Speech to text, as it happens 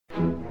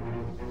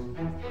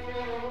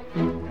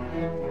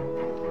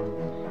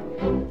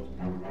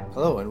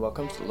Hello and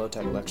welcome to the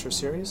Low-Tech Lecture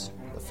Series.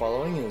 The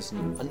following is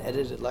an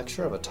unedited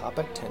lecture of a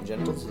topic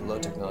tangential to the Low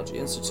Technology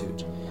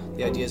Institute.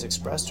 The ideas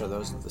expressed are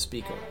those of the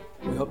speaker.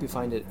 We hope you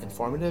find it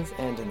informative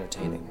and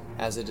entertaining.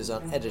 As it is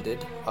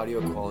unedited, audio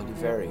quality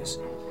varies.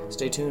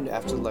 Stay tuned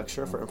after the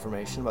lecture for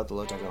information about the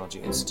Low Technology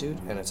Institute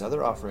and its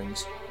other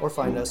offerings, or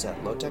find us at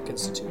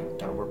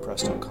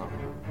lowtechinstitute.wordpress.com.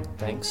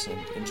 Thanks and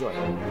enjoy.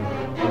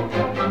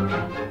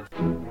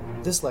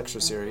 This lecture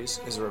series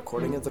is a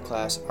recording of the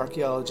class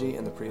Archaeology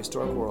in the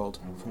Prehistoric World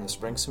from the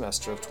spring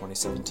semester of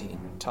 2017,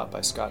 taught by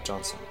Scott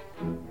Johnson.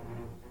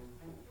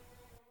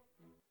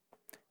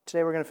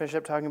 Today we're going to finish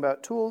up talking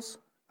about tools.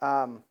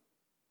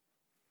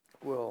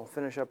 We'll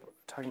finish up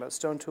talking about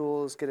stone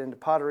tools, get into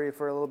pottery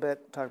for a little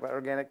bit, talk about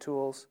organic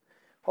tools.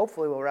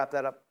 Hopefully we'll wrap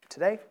that up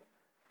today,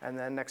 and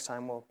then next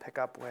time we'll pick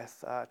up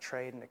with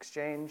trade and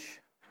exchange.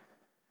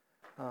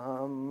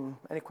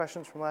 Any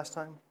questions from last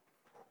time?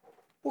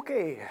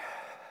 Okay.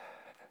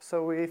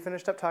 So we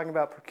finished up talking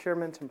about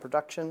procurement and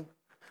production.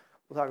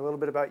 We'll talk a little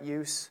bit about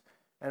use.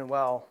 And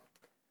while,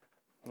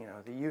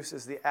 the use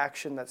is the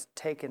action that's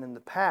taken in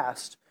the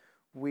past,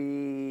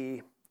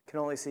 we can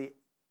only see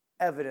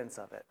evidence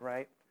of it,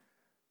 right?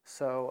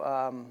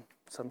 So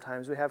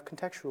sometimes we have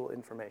contextual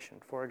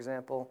information. For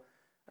example,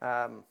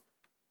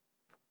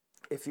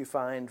 if you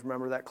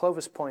remember that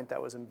Clovis point that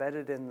was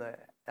embedded in the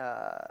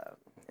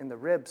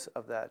ribs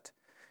of that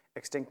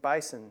extinct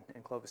bison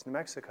in Clovis, New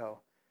Mexico,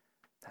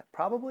 that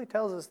probably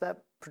tells us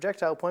that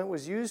projectile point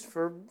was used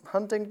for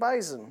hunting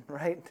bison,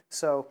 right?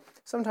 So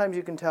sometimes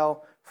you can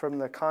tell from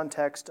the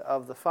context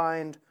of the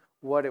find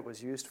what it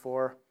was used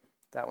for.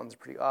 That one's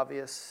pretty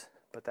obvious,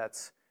 but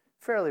that's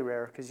fairly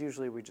rare because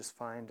usually we just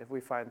if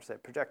we find, say,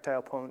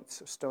 projectile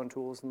points, stone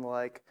tools and the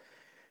like,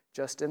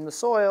 just in the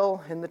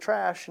soil, in the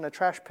trash, in a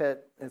trash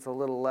pit, it's a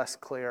little less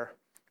clear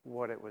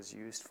what it was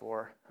used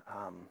for.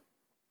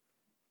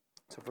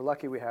 So if we're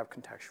lucky, we have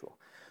contextual.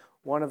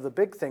 One of the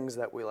big things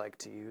that we like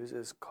to use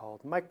is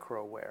called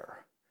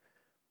microware.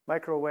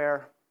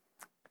 Microware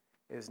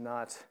is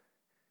not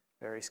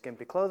very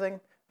skimpy clothing.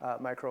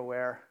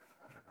 Microware,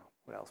 I don't know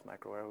what else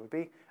microware would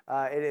be.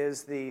 It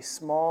is the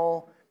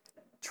small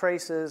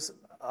traces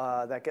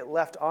that get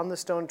left on the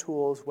stone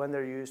tools when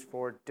they're used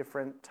for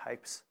different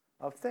types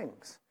of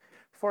things.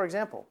 For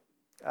example,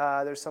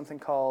 there's something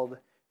called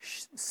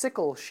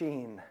sickle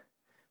sheen.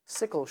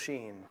 Sickle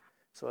sheen.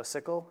 So a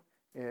sickle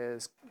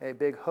is a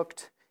big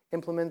hooked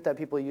implement that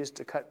people used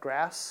to cut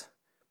grass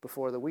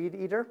before the weed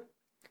eater.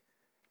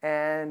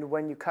 And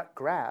when you cut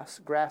grass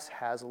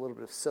has a little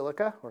bit of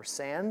silica or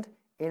sand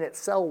in its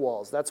cell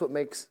walls. That's what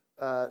makes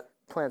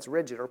plants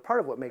rigid, or part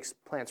of what makes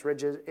plants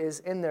rigid is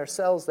in their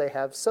cells they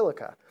have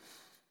silica.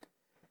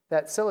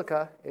 That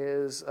silica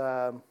is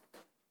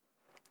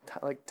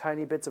like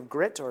tiny bits of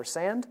grit or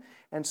sand,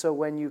 and so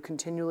when you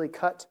continually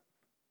cut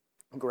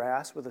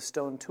grass with a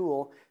stone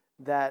tool,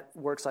 that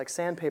works like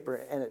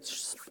sandpaper and it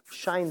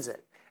shines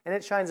it. And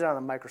it shines it on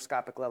a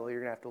microscopic level. You're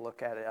going to have to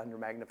look at it under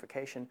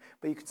magnification.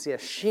 But you can see a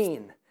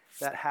sheen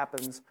that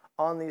happens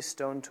on these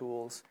stone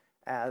tools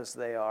as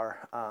they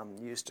are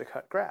used to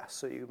cut grass.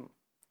 So you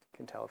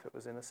can tell if it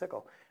was in a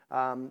sickle.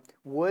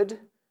 Wood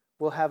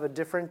will have a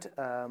different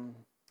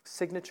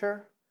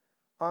signature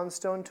on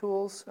stone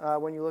tools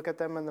when you look at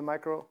them in the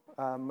micro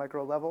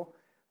level.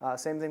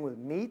 Same thing with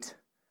meat.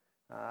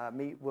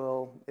 Meat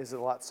is a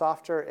lot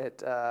softer.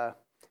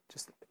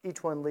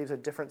 Each one leaves a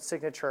different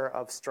signature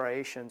of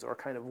striations or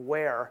kind of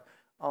wear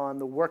on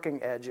the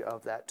working edge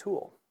of that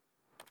tool.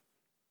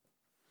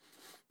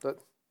 And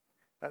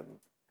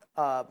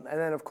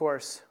then, of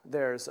course,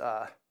 there's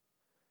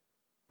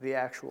the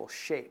actual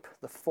shape,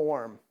 the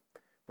form,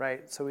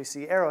 right? So we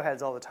see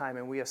arrowheads all the time,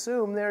 and we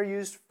assume they're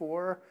used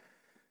for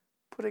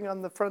putting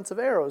on the fronts of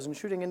arrows and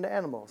shooting into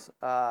animals.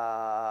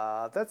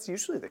 That's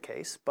usually the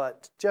case,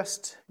 but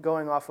just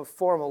going off of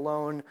form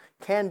alone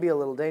can be a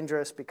little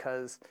dangerous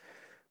because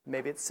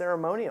maybe it's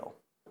ceremonial.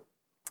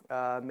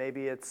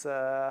 Maybe it's,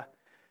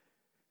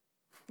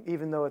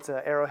 even though it's an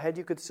arrowhead,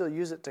 you could still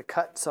use it to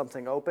cut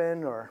something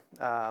open, or,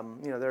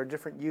 there are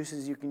different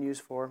uses you can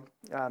use for.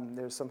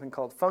 There's something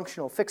called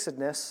functional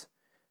fixedness.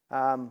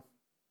 The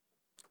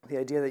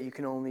idea that you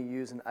can only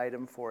use an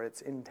item for its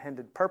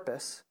intended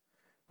purpose,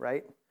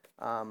 right?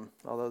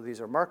 Although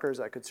these are markers,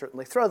 I could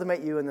certainly throw them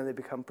at you and then they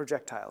become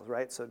projectiles,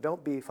 right? So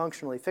don't be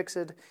functionally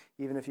fixed,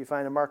 even if you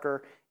find a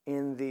marker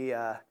in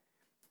the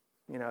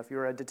if you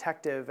were a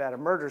detective at a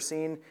murder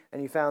scene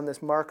and you found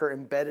this marker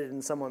embedded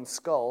in someone's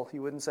skull,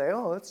 you wouldn't say,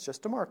 oh, it's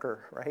just a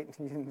marker, right?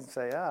 You'd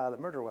say, the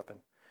murder weapon.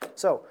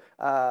 So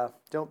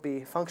don't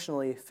be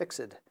functionally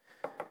fixed,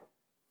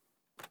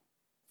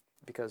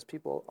 because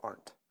people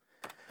aren't.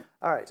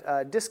 All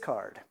right,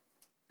 discard.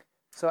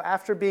 So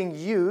after being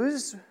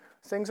used,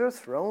 things are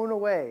thrown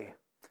away.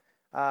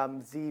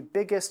 The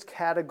biggest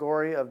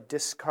category of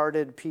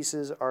discarded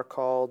pieces are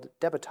called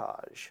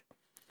débitage.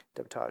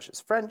 Débitage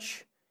is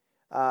French.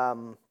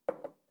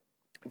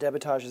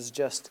 Débitage is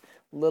just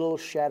little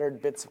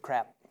shattered bits of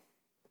crap.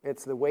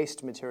 It's the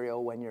waste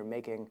material when you're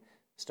making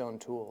stone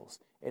tools.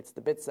 It's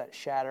the bits that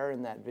shatter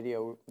in that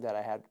video that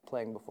I had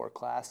playing before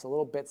class, the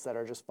little bits that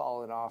are just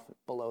falling off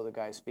below the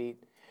guy's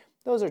feet.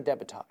 Those are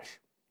debitage,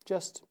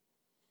 just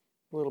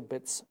little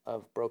bits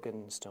of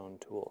broken stone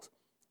tools.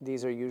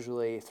 These are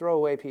usually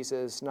throwaway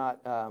pieces,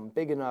 not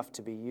big enough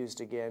to be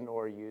used again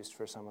or used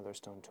for some other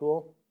stone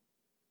tool.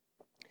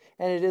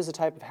 And it is a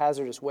type of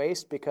hazardous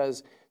waste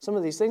because some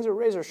of these things are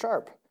razor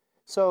sharp.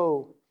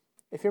 So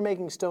if you're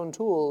making stone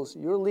tools,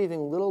 you're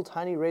leaving little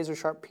tiny razor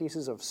sharp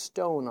pieces of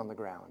stone on the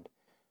ground.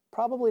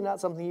 Probably not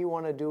something you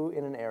want to do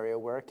in an area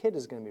where a kid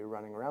is going to be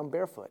running around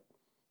barefoot.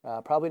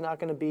 Probably not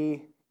going to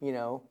be,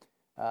 you're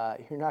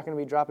not going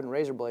to be dropping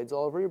razor blades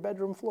all over your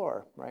bedroom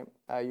floor, right?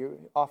 You're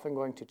often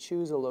going to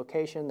choose a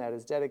location that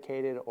is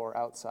dedicated or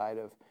outside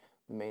of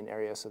the main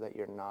area so that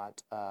you're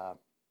not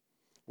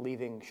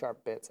leaving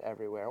sharp bits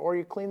everywhere. Or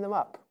you clean them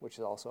up, which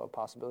is also a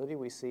possibility.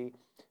 We see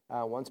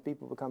once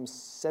people become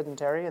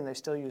sedentary and they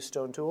still use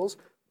stone tools,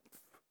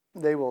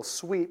 they will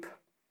sweep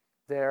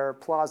their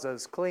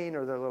plazas clean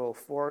or their little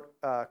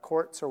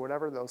courts or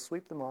whatever. They'll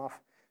sweep them off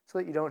so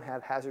that you don't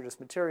have hazardous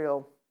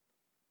material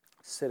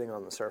sitting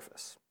on the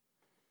surface.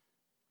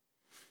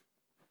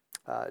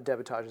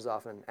 Debitage is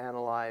often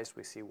analyzed.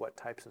 We see what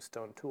types of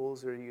stone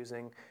tools they're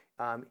using.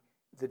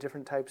 The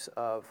different types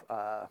of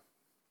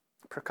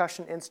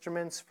percussion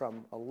instruments,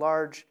 from a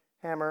large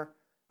hammer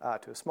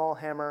to a small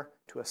hammer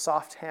to a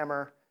soft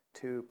hammer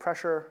to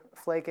pressure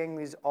flaking.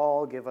 These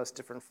all give us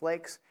different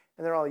flakes,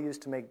 and they're all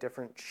used to make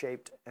different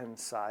shaped and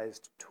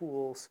sized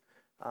tools.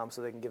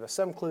 So they can give us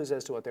some clues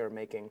as to what they were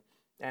making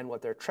and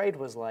what their trade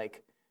was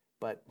like,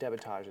 but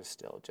debitage is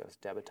still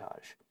just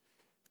debitage.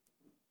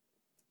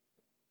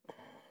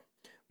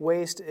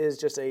 Waste is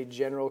just a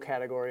general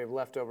category of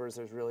leftovers.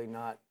 There's really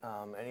not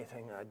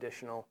anything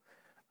additional.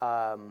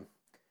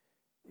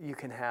 You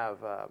can have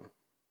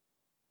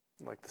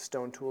like the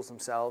stone tools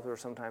themselves, or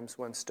sometimes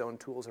when stone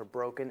tools are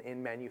broken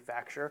in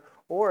manufacture,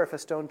 or if a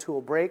stone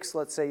tool breaks,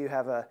 let's say you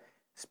have a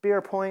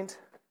spear point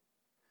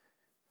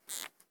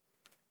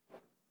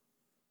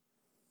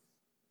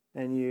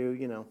and you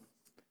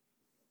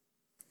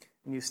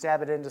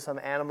stab it into some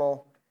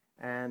animal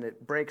and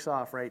it breaks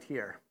off right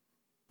here.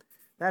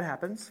 That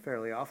happens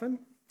fairly often.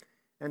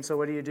 And so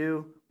what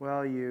do?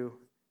 Well, you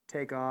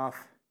take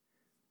off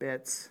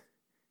bits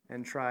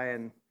and try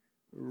and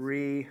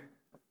re-sharpen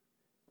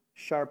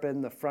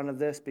the front of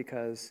this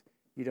because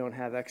you don't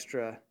have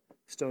extra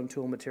stone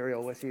tool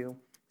material with you.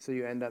 So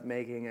you end up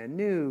making a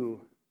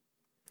new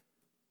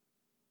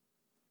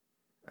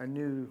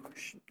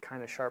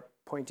kind of sharp,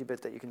 pointy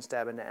bit that you can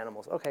stab into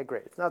animals. Okay,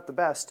 great. It's not the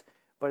best,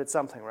 but it's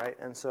something, right?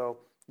 And so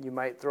you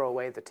might throw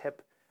away the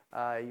tip.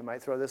 You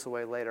might throw this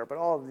away later. But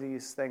all of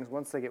these things,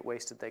 once they get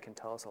wasted, they can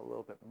tell us a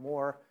little bit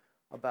more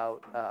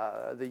about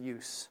the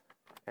use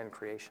and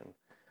creation.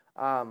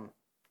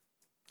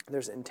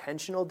 There's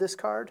intentional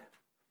discard.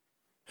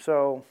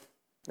 So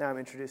now I'm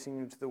introducing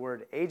you to the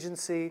word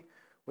agency,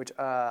 which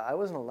I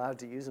wasn't allowed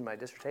to use in my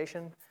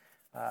dissertation.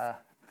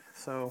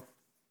 So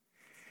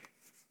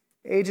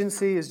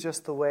agency is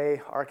just the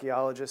way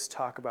archaeologists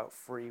talk about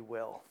free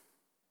will.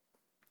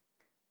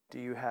 Do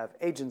you have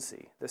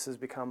agency? This has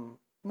become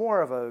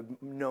more of a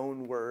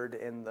known word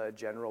in the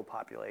general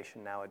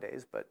population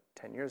nowadays, but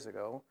 10 years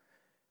ago,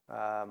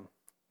 10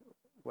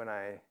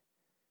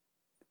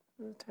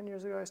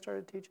 years ago I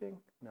started teaching?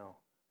 No.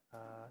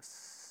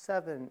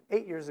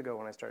 8 years ago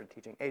when I started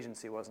teaching,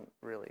 agency wasn't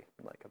really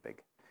like a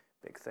big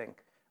thing.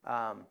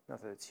 Not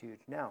that it's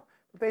huge now.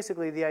 But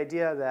basically the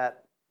idea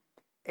that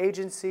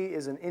agency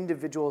is an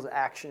individual's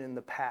action in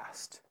the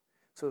past.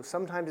 So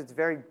sometimes it's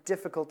very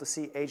difficult to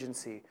see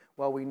agency.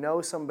 While we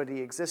know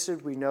somebody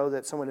existed, we know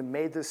that someone had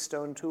made this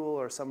stone tool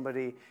or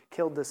somebody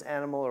killed this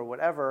animal or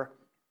whatever,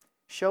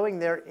 showing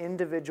their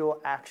individual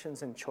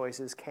actions and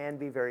choices can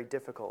be very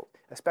difficult,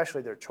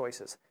 especially their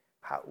choices.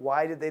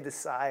 Why did they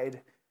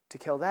decide to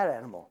kill that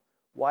animal?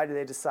 Why did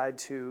they decide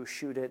to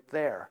shoot it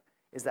there?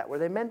 Is that where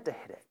they meant to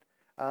hit it?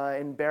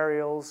 In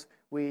burials,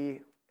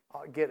 we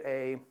get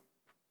a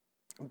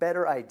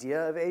better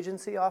idea of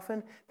agency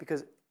often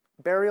because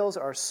burials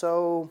are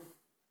so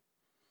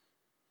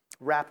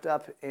wrapped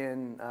up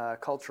in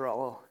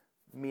cultural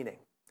meaning,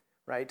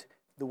 right?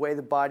 The way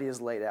the body is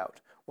laid out,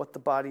 what the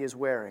body is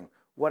wearing,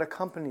 what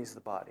accompanies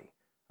the body.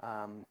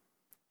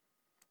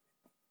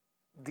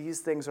 These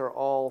things are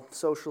all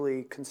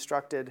socially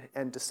constructed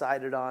and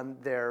decided on.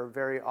 They're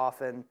very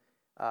often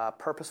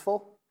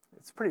purposeful.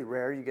 It's pretty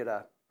rare you get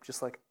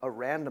just like a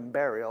random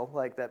burial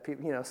like that.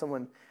 People,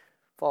 someone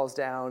falls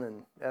down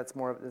and it's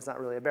not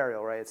really a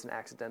burial, right? It's an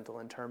accidental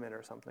interment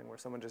or something where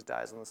someone just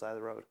dies on the side of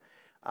the road.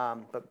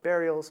 But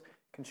burials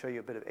can show you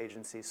a bit of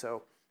agency.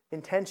 So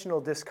intentional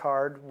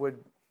discard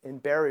would, in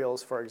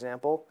burials, for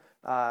example,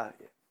 I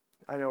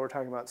know we're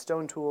talking about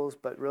stone tools,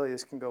 but really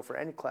this can go for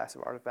any class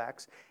of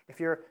artifacts. If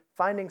you're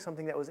finding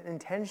something that was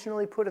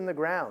intentionally put in the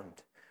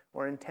ground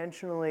or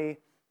intentionally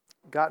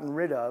gotten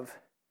rid of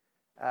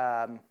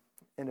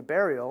in a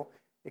burial,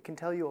 it can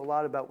tell you a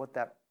lot about what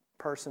that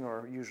person,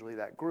 or usually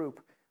that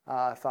group,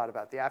 thought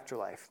about the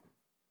afterlife.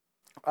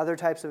 Other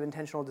types of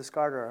intentional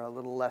discard are a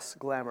little less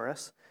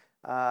glamorous.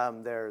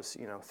 There's,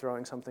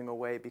 throwing something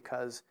away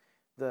because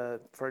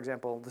for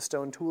example, the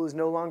stone tool is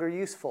no longer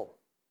useful.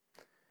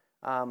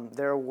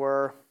 There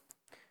were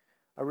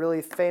a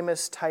really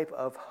famous type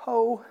of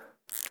hoe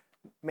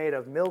made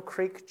of Mill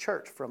Creek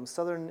chert from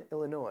southern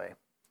Illinois.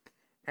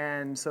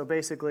 And so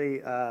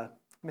basically,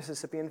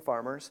 Mississippian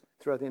farmers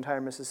throughout the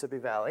entire Mississippi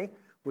Valley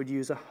would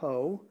use a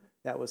hoe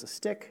that was a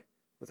stick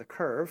with a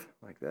curve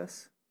like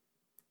this.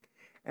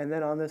 And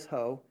then on this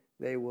hoe,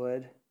 they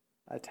would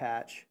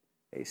attach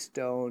a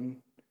stone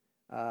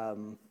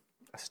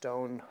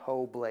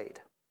hoe blade.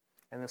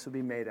 And this would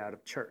be made out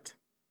of chert.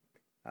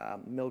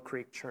 Mill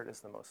Creek chert is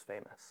the most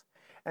famous.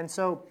 And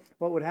so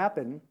what would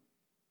happen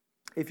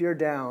if you're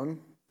down,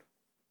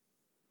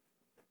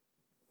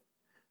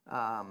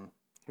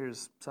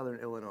 here's southern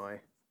Illinois,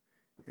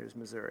 here's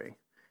Missouri.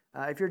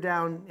 If you're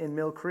down in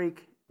Mill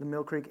Creek, the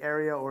Mill Creek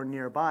area or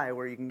nearby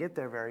where you can get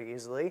there very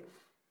easily,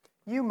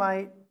 you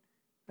might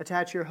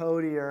attach your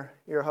hoe to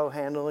your hoe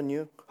handle and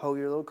you hoe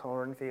your little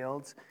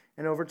cornfields.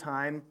 And over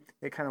time,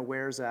 it kind of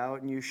wears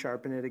out and you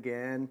sharpen it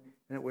again,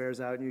 and it wears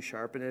out and you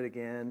sharpen it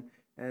again.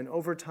 And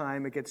over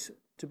time, it gets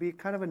to be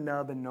kind of a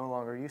nub and no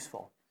longer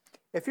useful.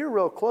 If you're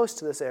real close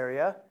to this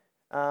area,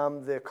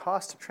 the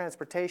cost of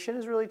transportation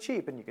is really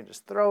cheap, and you can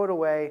just throw it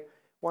away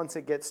once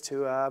it gets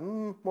to a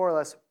more or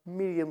less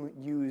medium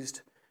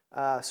used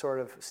sort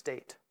of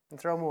state. And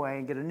throw them away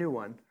and get a new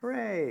one.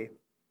 Hooray!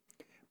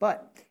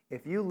 But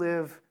if you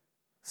live,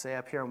 say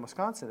up here in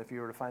Wisconsin, if you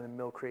were to find a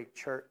Mill Creek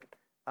chert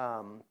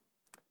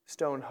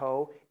stone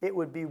hoe, it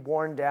would be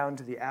worn down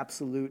to the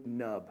absolute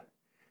nub.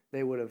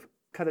 They would have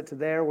cut it to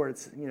there where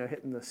it's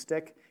hitting the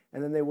stick,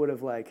 and then they would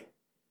have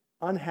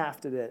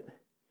unhafted it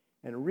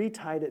and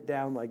retied it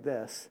down like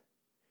this,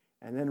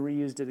 and then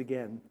reused it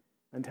again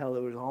until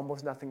there was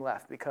almost nothing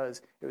left,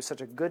 because it was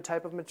such a good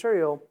type of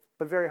material,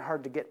 but very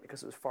hard to get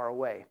because it was far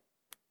away.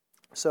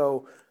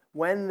 So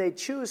when they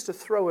choose to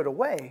throw it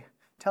away,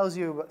 tells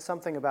you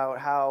something about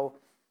how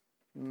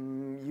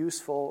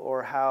useful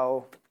or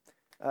how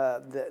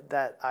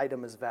that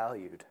item is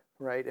valued.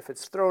 Right? If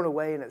it's thrown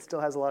away and it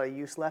still has a lot of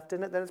use left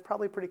in it, then it's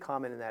probably pretty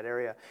common in that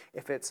area.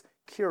 If it's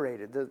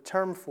curated, the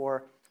term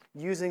for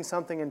using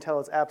something until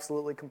it's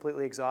absolutely,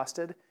 completely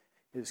exhausted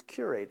is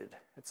curated.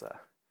 It's a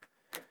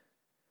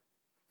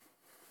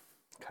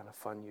kind of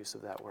fun use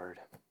of that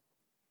word.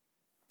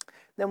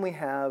 Then we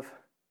have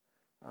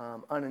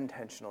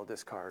unintentional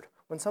discard.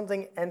 When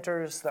something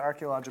enters the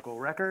archaeological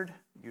record,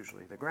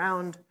 usually the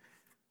ground,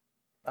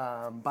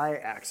 by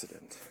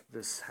accident.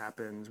 This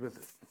happens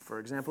with, for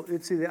example,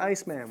 Ötzi the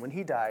Iceman. When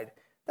he died,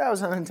 that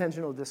was an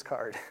unintentional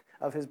discard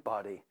of his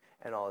body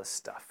and all his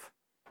stuff.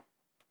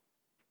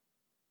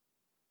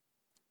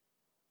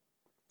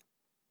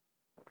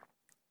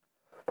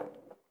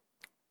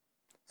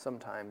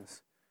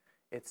 Sometimes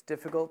it's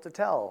difficult to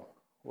tell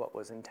what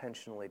was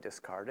intentionally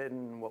discarded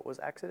and what was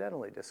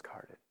accidentally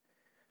discarded.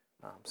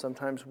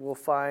 Sometimes we'll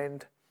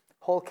find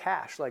whole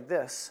cache like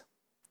this.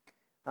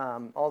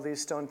 All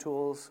these stone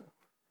tools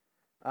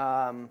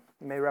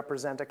may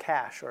represent a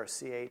cache or a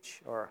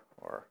CH or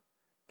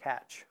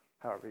catch,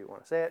 however you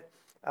want to say it.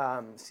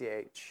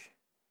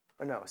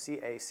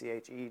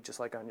 C-A-C-H-E, just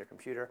like on your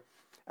computer.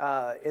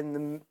 In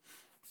the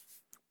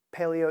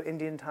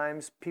Paleo-Indian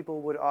times,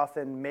 people would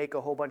often make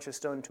a whole bunch of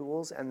stone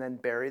tools and then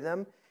bury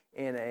them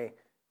in a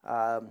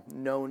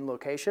known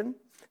location.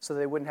 So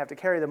they wouldn't have to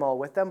carry them all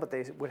with them, but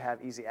they would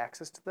have easy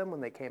access to them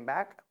when they came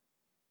back.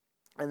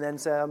 And then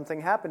something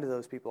happened to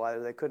those people.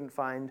 Either they couldn't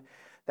find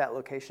that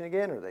location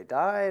again, or they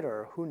died,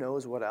 or who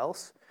knows what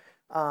else.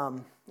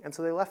 And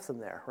so they left them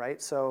there,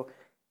 right? So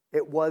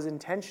it was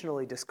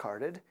intentionally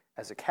discarded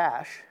as a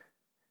cache.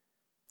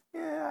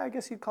 Yeah, I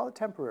guess you'd call it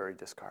temporary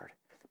discard.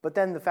 But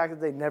then the fact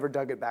that they never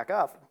dug it back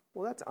up,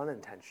 well, that's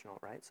unintentional,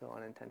 right? So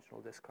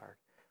unintentional discard.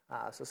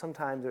 So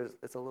sometimes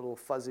it's a little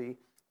fuzzy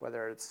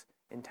whether it's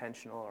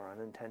intentional or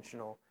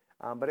unintentional,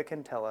 but it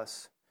can tell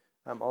us,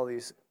 all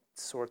these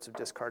sorts of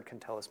discard can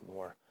tell us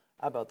more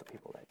about the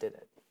people that did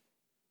it.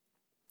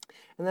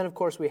 And then, of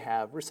course, we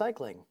have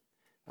recycling.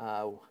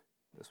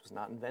 This was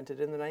not invented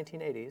in the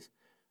 1980s.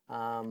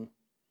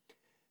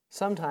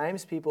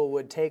 Sometimes people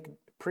would take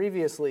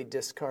previously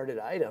discarded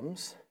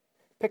items,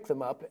 pick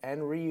them up,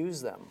 and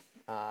reuse them.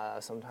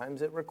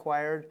 Sometimes it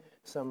required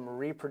some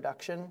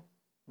reproduction.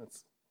 I'm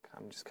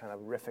just kind of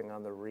riffing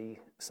on the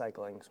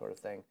recycling sort of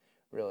thing.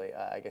 Really,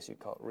 I guess you'd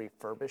call it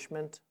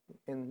refurbishment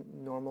in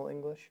normal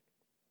English.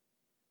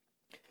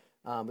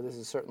 But this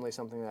is certainly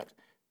something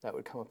that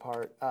would come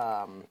apart.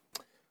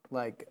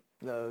 Like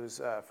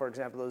those, for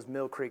example, those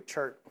Mill Creek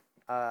chert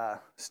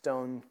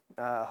stone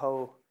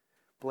hoe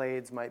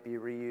blades might be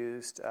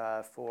reused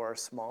for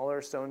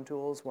smaller stone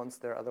tools once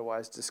they're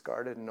otherwise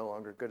discarded and no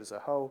longer good as a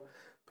hoe.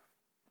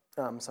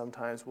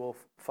 Sometimes we'll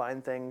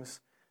find things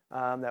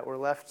that were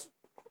left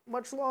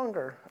much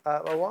longer,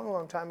 a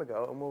long time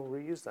ago, and we'll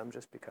reuse them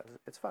just because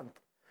it's fun.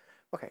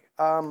 Okay,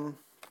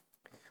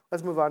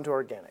 let's move on to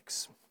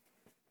organics.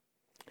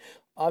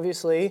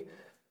 Obviously,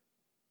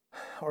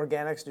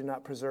 Organics do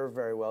not preserve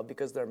very well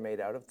because they're made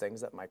out of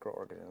things that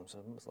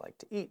microorganisms like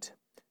to eat.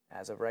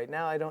 As of right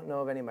now, I don't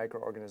know of any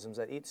microorganisms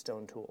that eat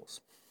stone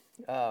tools.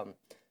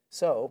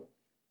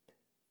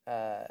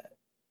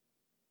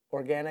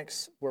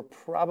 Organics were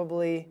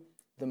probably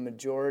the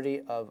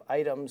majority of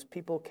items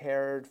people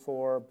cared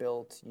for,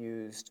 built,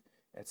 used,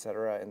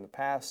 etc. in the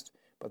past,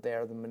 but they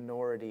are the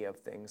minority of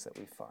things that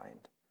we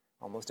find.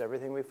 Almost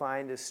everything we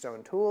find is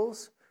stone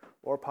tools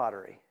or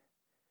pottery.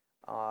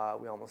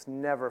 We almost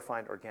never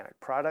find organic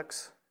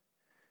products,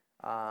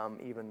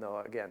 even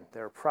though, again,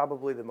 they're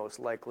probably the most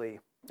likely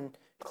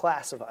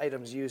class of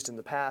items used in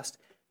the past.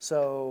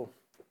 So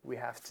we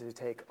have to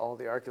take all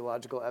the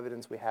archaeological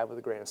evidence we have with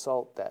a grain of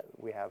salt, that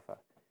we have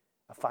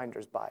a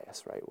finder's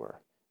bias, right? We're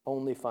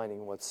only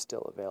finding what's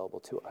still available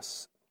to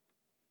us.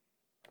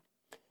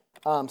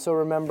 So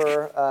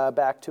remember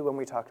back to when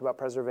we talked about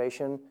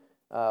preservation,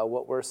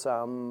 what were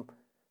some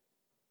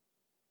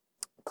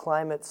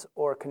climates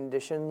or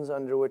conditions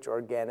under which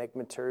organic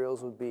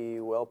materials would be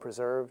well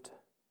preserved?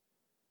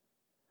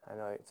 I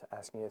know it's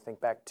asking you to think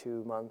back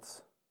 2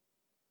 months.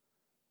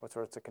 What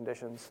sorts of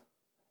conditions?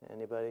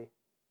 Anybody?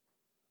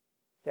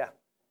 Yeah,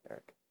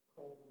 Eric.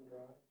 Cold and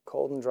dry.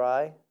 Cold and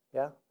dry.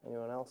 Yeah.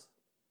 Anyone else?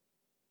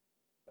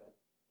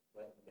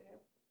 Wet and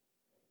damp.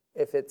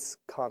 If it's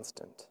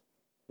constant.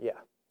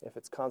 Yeah. If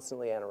it's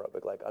constantly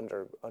anaerobic, like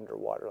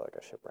underwater, like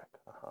a shipwreck.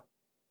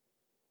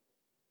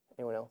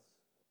 Anyone else?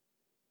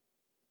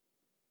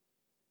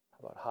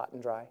 How about hot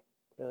and dry?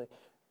 Really?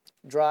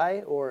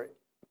 Dry or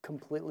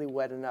completely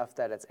wet enough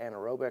that it's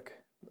anaerobic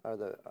are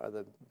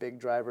the big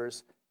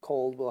drivers.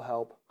 Cold will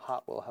help,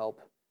 hot will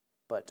help,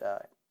 but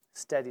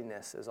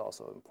steadiness is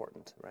also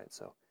important, right?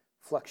 So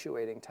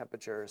fluctuating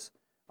temperatures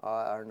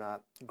are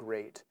not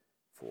great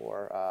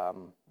for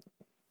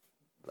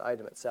the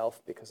item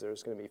itself, because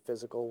there's going to be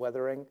physical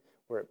weathering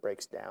where it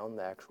breaks down,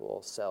 the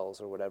actual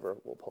cells or whatever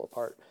will pull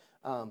apart.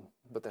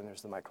 But then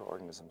there's the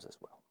microorganisms as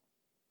well.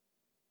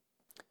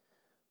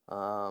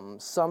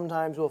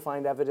 Sometimes we'll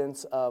find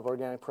evidence of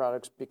organic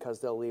products because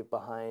they'll leave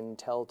behind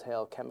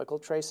telltale chemical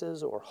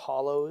traces or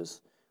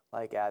hollows,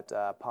 like at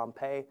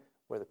Pompeii,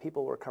 where the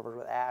people were covered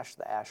with ash,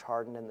 the ash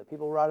hardened and the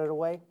people rotted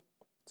away.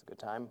 It's a good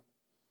time.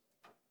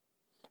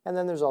 And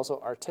then there's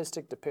also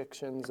artistic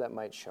depictions that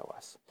might show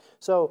us.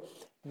 So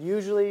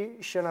usually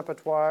chaîne à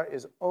pétrir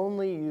is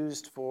only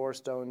used for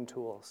stone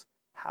tools.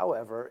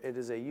 However, it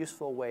is a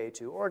useful way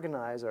to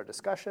organize our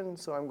discussion,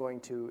 so I'm going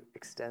to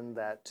extend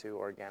that to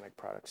organic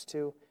products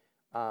too.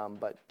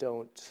 But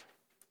don't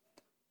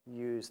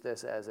use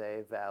this as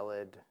a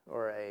valid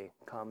or a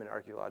common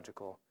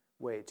archaeological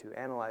way to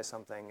analyze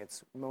something.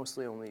 It's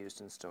mostly only used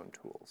in stone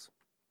tools.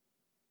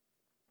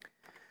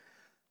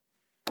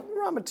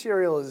 Raw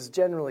material is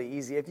generally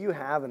easy. If you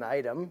have an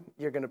item,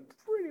 you're going to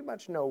pretty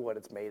much know what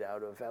it's made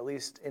out of, at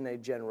least in a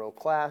general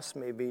class,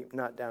 maybe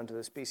not down to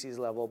the species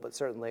level, but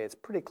certainly it's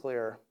pretty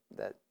clear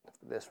that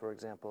this, for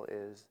example,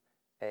 is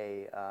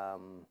a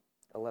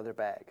leather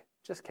bag.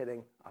 Just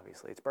kidding.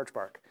 Obviously, it's birch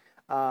bark.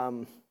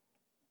 The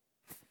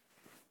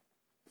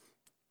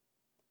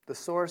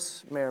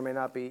source may or may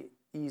not be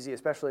easy,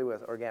 especially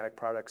with organic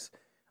products,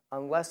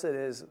 unless it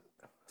is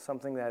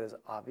something that is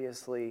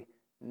obviously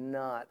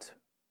not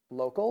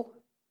local.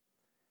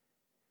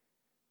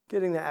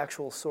 Getting the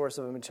actual source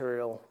of a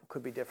material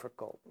could be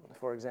difficult.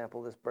 For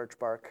example, this birch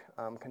bark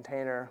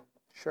container,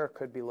 sure,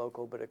 could be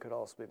local, but it could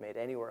also be made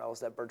anywhere else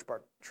that birch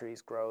bark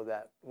trees grow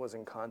that was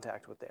in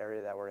contact with the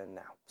area that we're in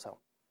now. So,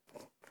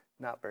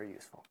 not very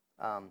useful.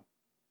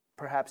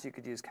 Perhaps you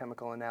could use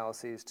chemical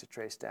analyses to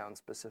trace down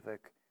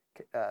specific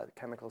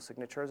chemical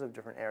signatures of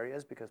different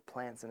areas, because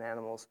plants and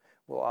animals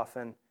will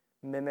often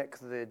mimic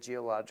the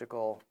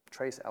geological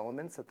trace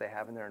elements that they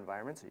have in their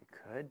environment. So you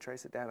could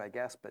trace it down, I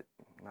guess, but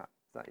it's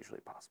not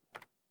usually possible.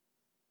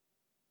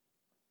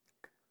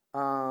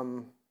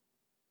 I'm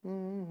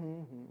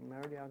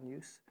already on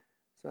use.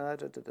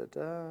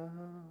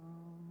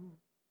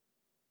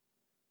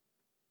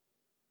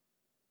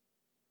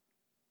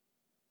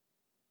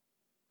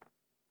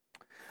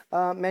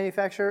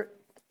 Manufacture.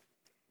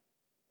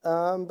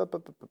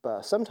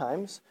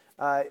 Sometimes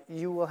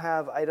you will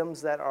have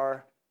items that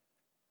are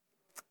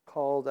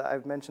called,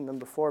 I've mentioned them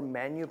before,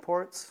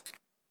 manuports.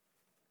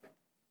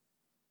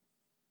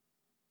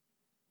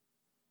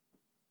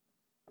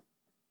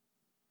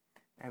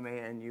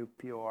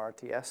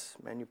 M-A-N-U-P-O-R-T-S,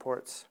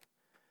 manuports.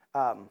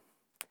 I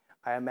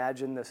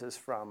imagine this is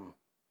from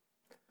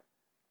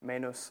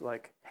manus,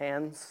 like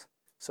hands,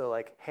 so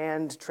like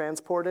hand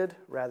transported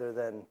rather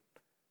than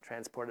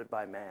transported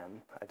by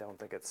man. I don't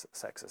think it's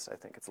sexist, I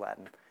think it's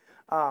Latin.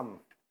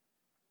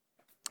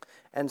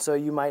 And so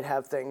you might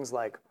have things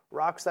like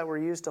rocks that were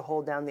used to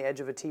hold down the edge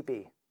of a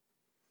teepee.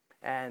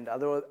 And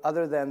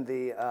other than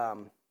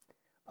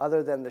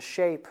the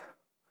shape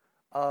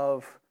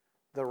of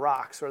the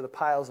rocks or the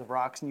piles of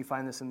rocks, and you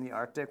find this in the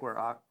Arctic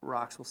where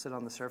rocks will sit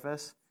on the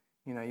surface,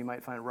 you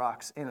might find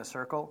rocks in a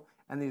circle,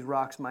 and these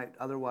rocks might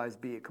otherwise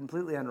be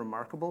completely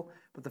unremarkable,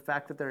 but the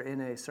fact that they're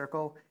in a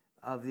circle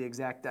of the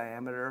exact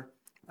diameter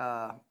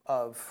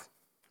of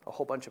a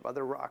whole bunch of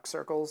other rock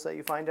circles that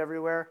you find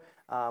everywhere,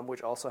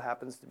 which also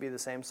happens to be the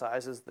same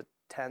size as the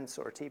tents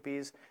or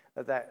teepees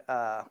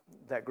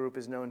that group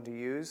is known to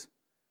use.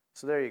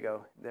 So there you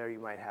go. There you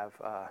might have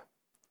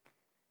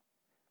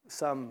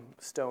some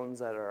stones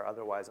that are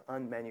otherwise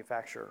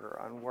unmanufactured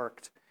or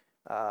unworked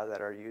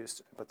that are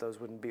used, but those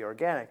wouldn't be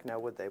organic now,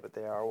 would they? But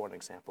they are one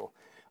example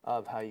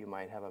of how you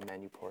might have a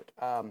manuport.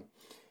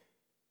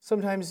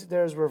 Sometimes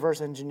there's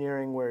reverse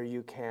engineering where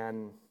you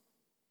can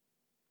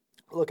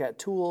look at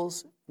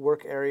tools,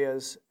 work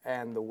areas,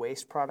 and the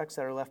waste products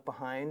that are left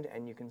behind,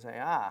 and you can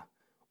say,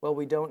 well,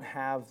 we don't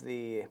have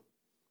the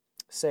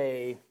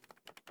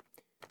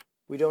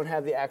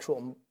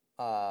actual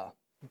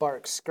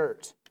bark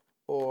skirt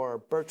or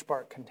birch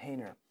bark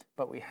container,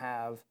 but we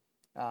have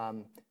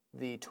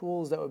the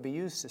tools that would be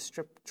used to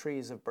strip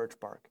trees of birch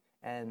bark,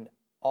 and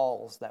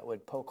awls that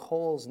would poke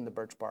holes in the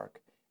birch bark,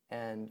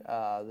 and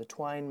the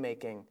twine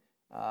making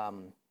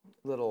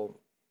little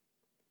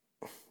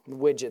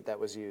widget that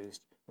was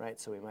used, right?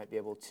 So we might be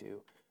able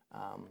to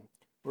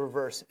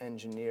reverse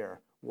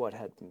engineer what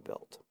had been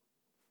built.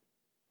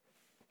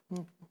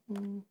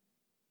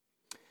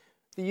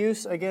 The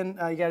use, again,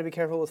 you got to be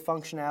careful with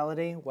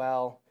functionality.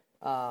 Well,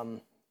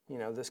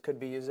 this could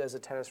be used as a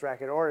tennis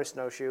racket or a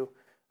snowshoe.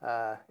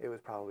 It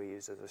was probably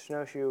used as a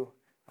snowshoe,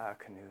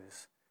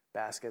 canoes,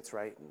 baskets,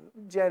 right?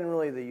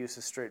 Generally, the use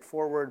is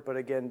straightforward, but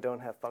again, don't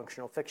have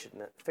functional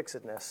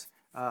fixedness.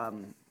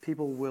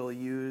 People will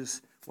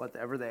use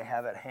whatever they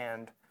have at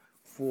hand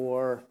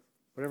for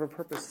whatever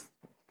purpose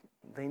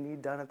they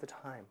need done at the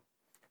time.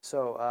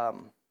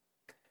 So,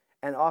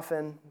 and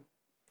often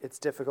it's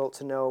difficult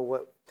to know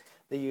what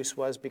the use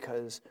was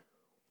because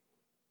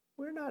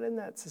we're not in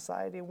that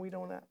society and we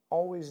don't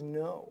always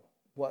know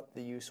what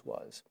the use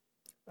was.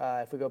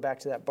 If we go back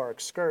to that bark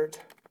skirt,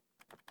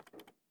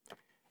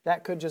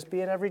 that could just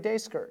be an everyday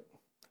skirt,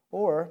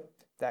 or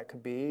that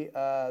could be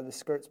the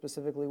skirt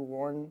specifically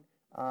worn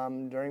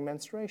during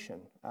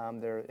menstruation.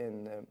 There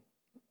in the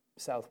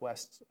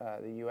Southwest,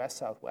 the U.S.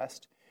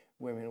 Southwest,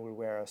 women would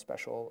wear a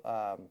special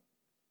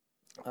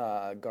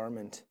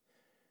garment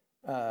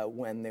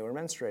when they were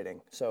menstruating.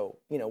 So,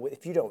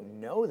 if you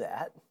don't know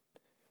that,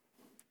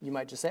 you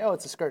might just say, oh,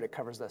 it's a skirt, it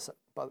covers the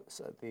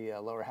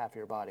lower half of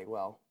your body.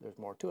 Well, there's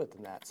more to it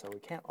than that. So we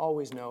can't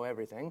always know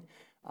everything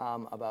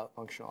about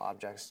functional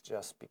objects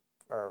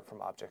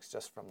from objects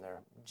just from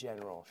their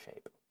general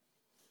shape.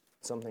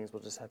 Some things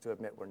we'll just have to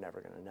admit we're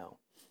never going to know.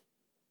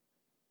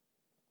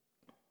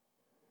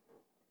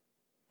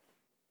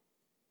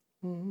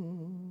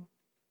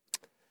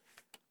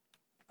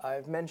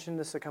 I've mentioned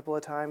this a couple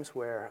of times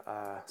where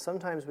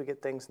sometimes we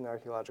get things in the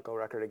archaeological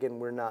record. Again,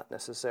 we're not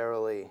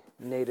necessarily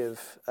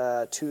native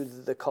to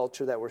the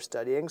culture that we're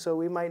studying, so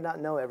we might not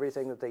know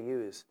everything that they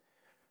use.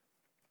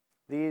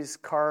 These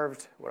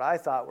carved, what I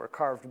thought were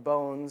carved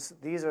bones,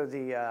 these are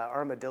the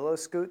armadillo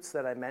scutes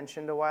that I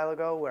mentioned a while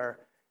ago, where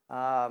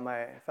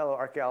my fellow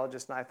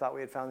archaeologist and I thought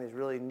we had found these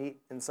really neat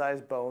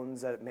incised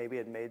bones that maybe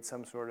had made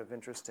some sort of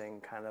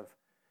interesting kind of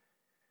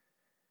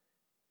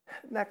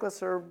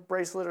necklace or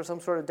bracelet or some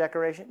sort of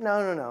decoration.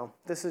 No.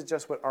 This is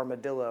just what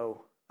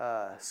armadillo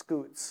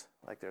scutes,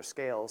 like their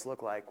scales,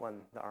 look like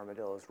when the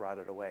armadillo is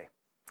rotted away.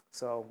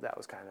 So that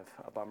was kind of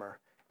a bummer.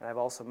 And I've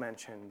also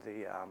mentioned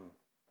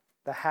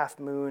the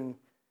half-moon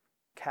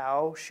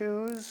cow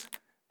shoes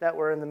that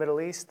were in the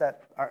Middle East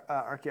that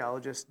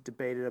archaeologists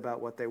debated about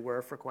what they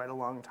were for quite a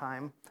long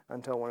time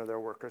until one of their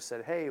workers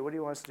said, hey, what do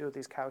you want us to do with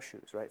these cow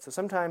shoes, right? So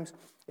sometimes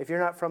if you're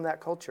not from that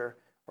culture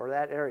or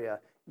that area,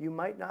 you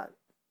might not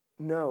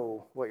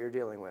know what you're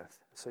dealing with.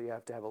 So you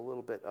have to have a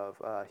little bit of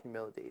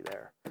humility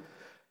there.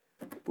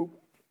 Boop.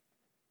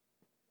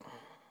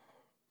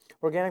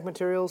 Organic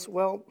materials,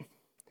 well,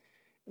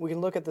 we can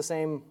look at the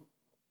same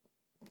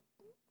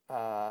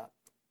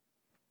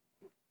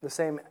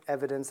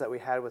evidence that we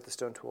had with the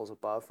stone tools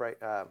above, right?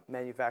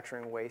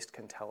 Manufacturing waste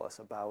can tell us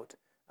about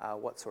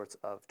what sorts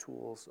of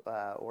tools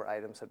or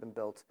items have been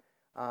built.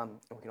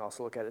 We can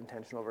also look at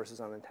intentional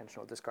versus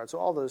unintentional discard. So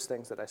all those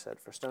things that I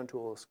said for stone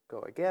tools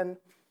go again.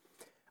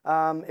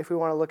 If we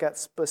want to look at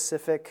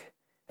specific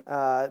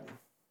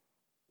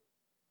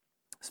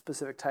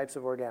types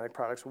of organic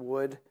products,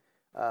 wood,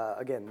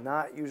 again,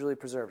 not usually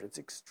preserved. It's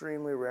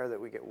extremely rare that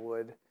we get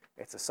wood.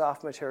 It's a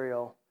soft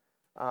material,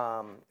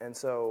 and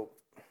so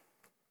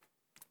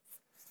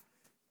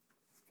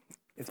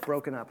it's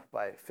broken up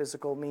by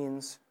physical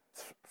means,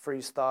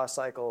 freeze-thaw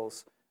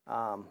cycles,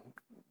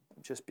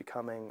 just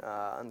becoming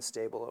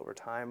unstable over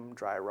time,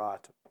 dry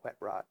rot, wet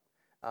rot,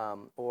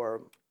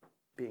 or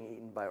being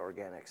eaten by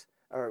organics.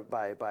 Or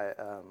by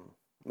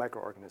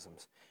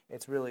microorganisms.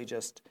 It's really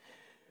just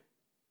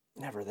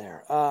never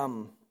there.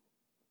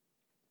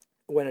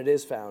 When it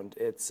is found,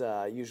 it's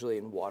usually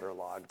in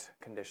waterlogged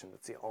conditions.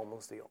 It's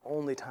almost the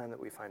only time that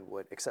we find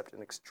wood, except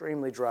in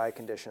extremely dry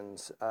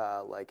conditions,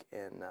 like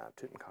in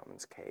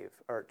Tutankhamun's cave,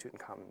 or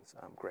Tutankhamun's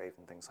grave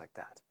and things like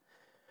that.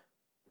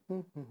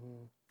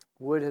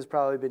 Wood has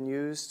probably been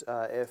used,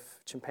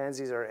 if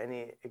chimpanzees are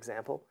any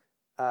example,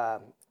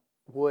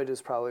 wood is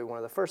probably one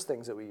of the first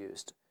things that we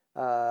used.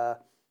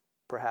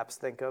 Perhaps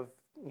think of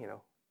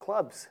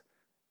clubs,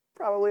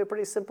 probably a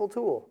pretty simple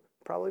tool.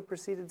 Probably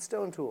preceded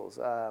stone tools.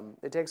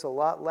 It takes a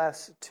lot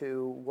less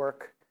to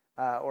work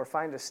or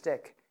find a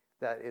stick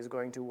that is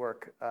going to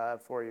work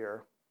for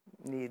your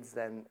needs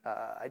than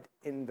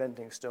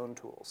inventing stone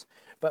tools.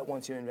 But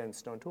once you invent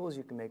stone tools,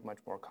 you can make much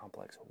more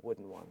complex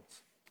wooden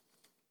ones.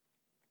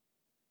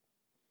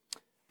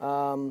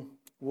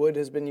 Wood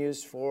has been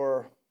used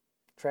for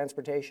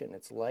transportation.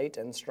 It's light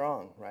and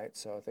strong, right?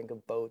 So think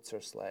of boats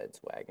or sleds,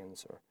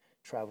 wagons, or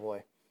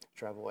travois.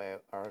 Travois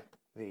are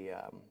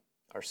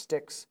are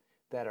sticks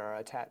that are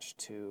attached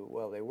to,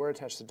 well, they were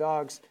attached to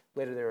dogs.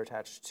 Later they were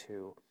attached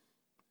to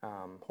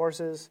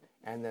horses,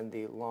 and then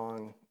the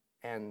long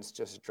ends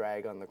just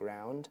drag on the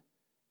ground,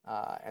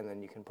 and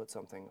then you can put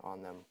something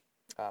on them.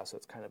 So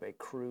it's kind of a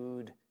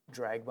crude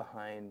drag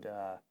behind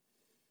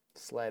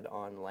sled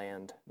on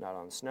land, not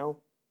on snow.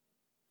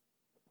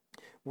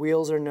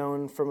 Wheels are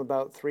known from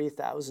about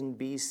 3000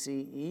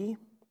 BCE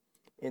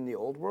in the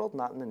Old World,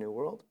 not in the New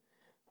World.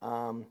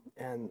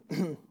 And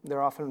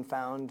they're often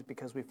found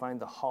because we find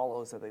the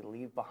hollows that they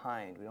leave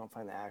behind. We don't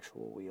find the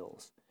actual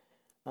wheels.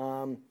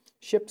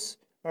 Ships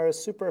are a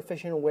super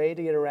efficient way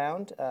to get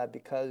around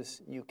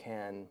because you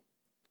can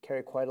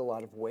carry quite a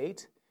lot of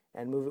weight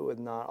and move it with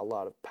not a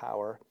lot of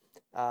power.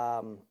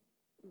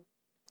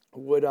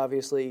 Wood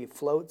obviously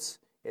floats.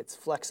 It's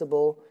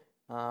flexible.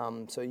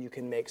 So you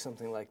can make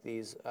something like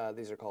these.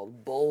 These are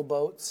called bull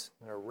boats.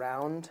 They're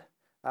round.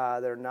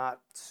 They're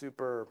not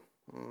super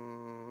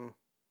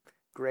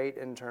great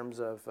in terms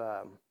of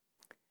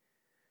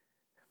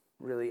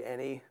really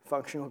any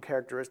functional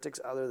characteristics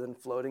other than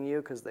floating you,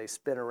 because they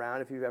spin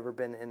around. If you've ever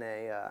been in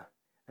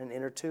an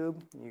inner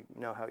tube, you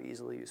know how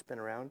easily you spin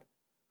around.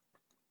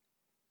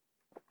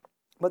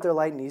 But they're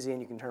light and easy,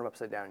 and you can turn them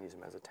upside down and use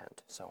them as a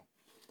tent. So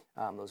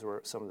those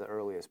were some of the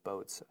earliest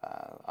boats.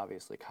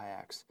 Obviously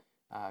kayaks,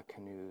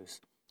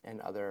 canoes,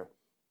 and other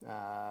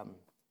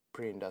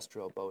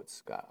pre-industrial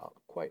boats got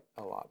quite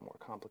a lot more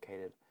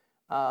complicated.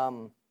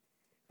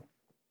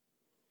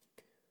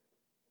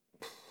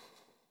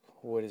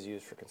 Wood is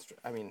used for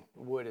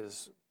wood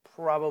is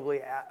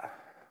probably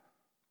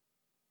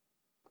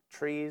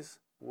trees,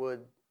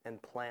 wood, and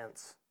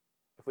plants,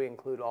 if we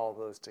include all of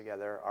those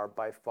together, are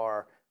by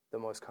far the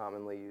most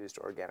commonly used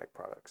organic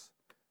products,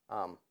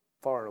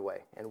 far and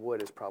away. And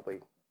wood is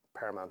probably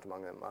paramount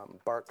among them.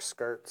 Bark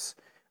skirts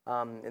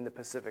in the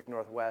Pacific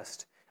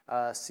Northwest,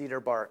 cedar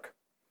bark,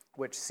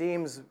 which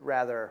seems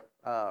rather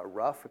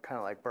rough, kind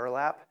of like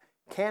burlap,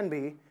 can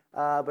be,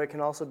 but it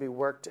can also be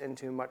worked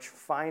into much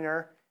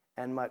finer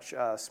and much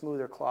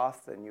smoother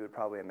cloth than you would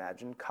probably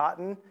imagine.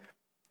 Cotton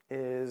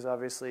is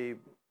obviously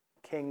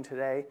king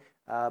today,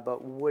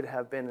 but would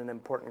have been an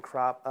important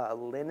crop.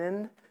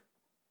 Linen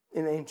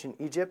in ancient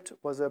Egypt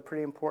was a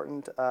pretty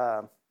important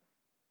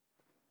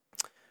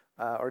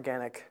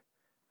organic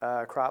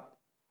crop.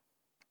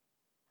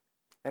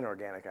 And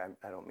organic,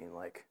 I don't mean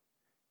like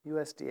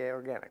USDA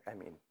organic. I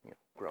mean,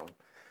 grown.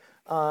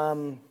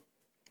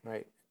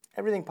 Right.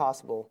 Everything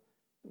possible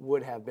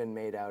would have been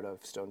made out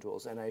of stone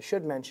tools. And I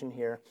should mention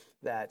here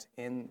that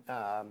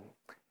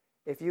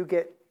if you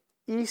get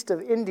east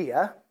of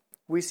India,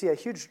 we see a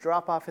huge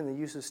drop-off in the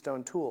use of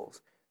stone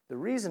tools. The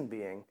reason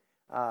being,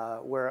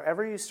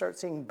 wherever you start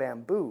seeing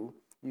bamboo,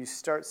 you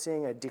start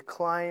seeing a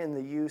decline in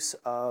the use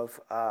of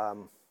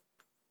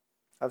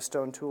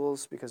stone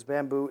tools, because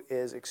bamboo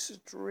is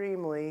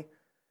extremely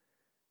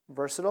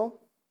versatile,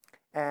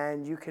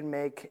 and you can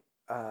make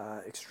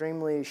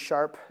extremely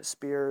sharp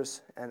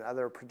spears and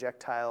other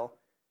projectile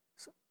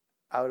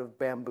out of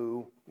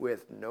bamboo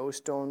with no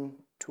stone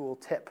tool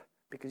tip,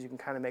 because you can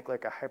kind of make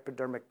like a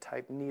hypodermic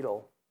type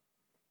needle.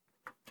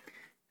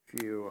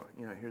 If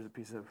here's a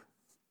piece of,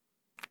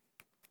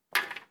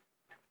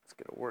 let's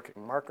get a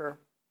working marker.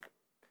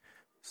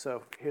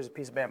 So here's a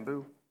piece of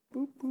bamboo,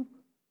 boop, boop.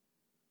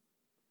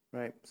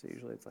 Right, so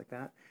usually it's like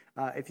that.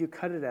 If you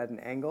cut it at an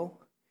angle,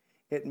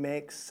 it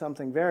makes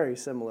something very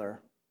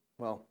similar,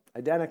 well,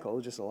 identical,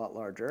 just a lot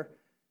larger,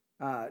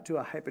 to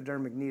a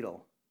hypodermic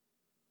needle.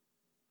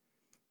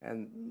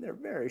 And they're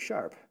very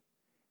sharp.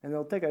 And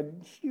they'll take a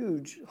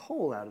huge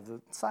hole out of the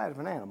side of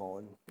an animal,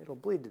 and it'll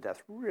bleed to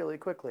death really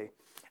quickly.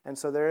 And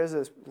so there is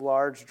this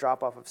large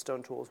drop-off of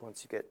stone tools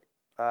once you get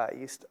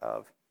east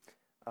of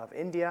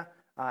India,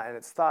 and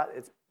it's thought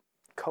it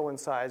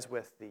coincides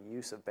with the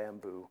use of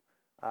bamboo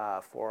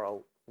for a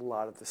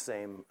lot of the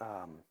same,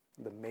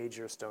 the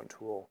major stone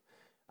tool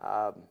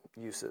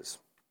uses.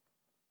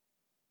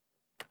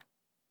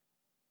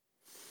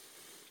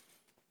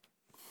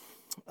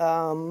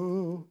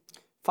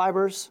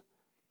 Fibers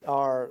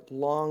are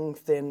long,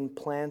 thin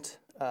plant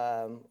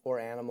or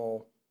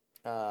animal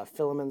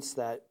filaments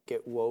that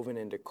get woven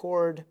into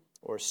cord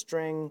or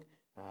string.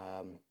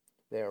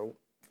 They are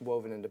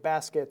woven into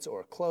baskets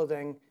or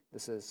clothing.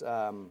 This is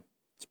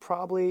it's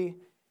probably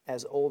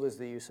as old as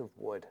the use of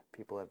wood.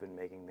 People have been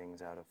making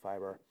things out of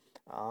fiber.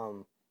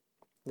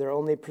 They're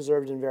only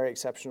preserved in very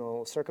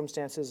exceptional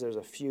circumstances. There's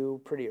a few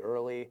pretty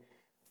early.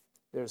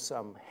 There's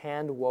some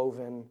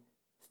hand-woven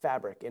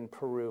fabric in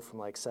Peru from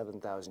like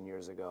 7,000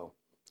 years ago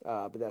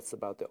but that's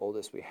about the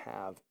oldest we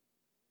have.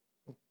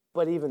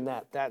 But even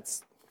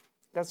that's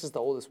just the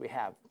oldest we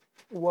have.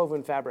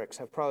 Woven fabrics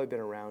have probably been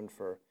around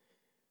for,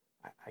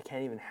 I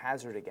can't even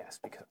hazard a guess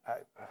because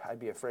I'd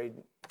be afraid,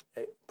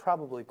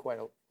 probably quite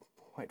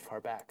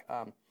far back.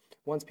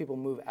 Once people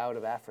move out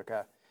of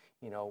Africa,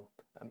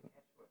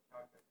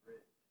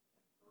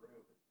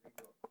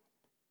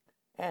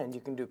 and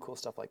you can do cool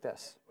stuff like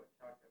this.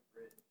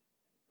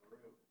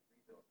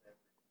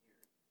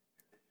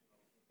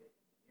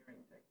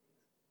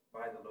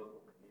 By the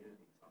local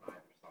communities on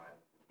either side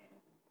of the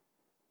canyon.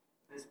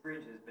 This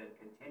bridge has been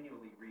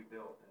continually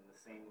rebuilt in the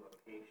same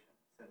location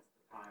since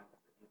the time of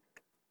the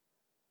Incas.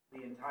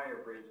 The entire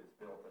bridge is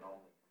built in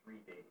only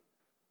 3 days.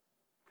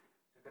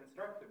 To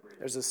construct the bridge,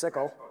 there's a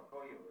sickle.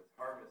 is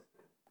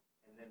harvested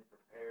and then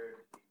prepared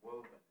to be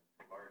woven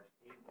into large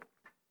cables,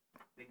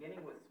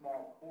 beginning with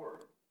small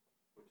cord,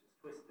 which is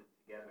twisted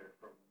together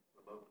from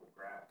the local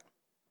grass.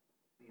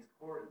 These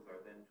cords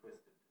are then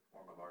twisted to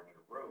form a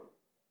larger rope,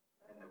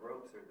 and the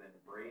ropes are then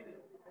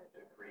braided to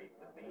create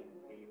the main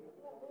cable.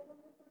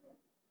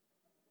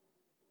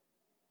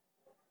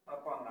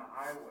 Up on the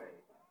highway,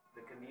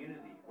 the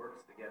community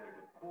works together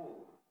to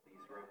pull these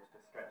ropes to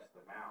stretch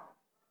them out.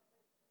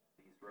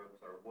 These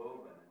ropes are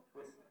woven and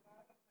twisted.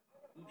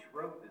 Each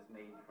rope is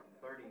made from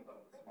 30 of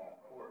the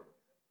small cords,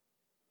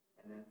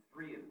 and then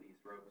 3 of these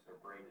ropes are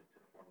braided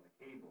to form the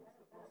cables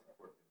that will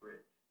support the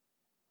bridge.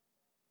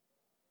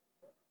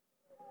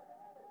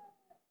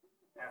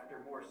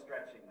 After more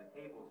stretching, the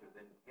cables are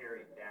then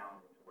carried down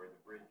to where the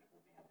bridge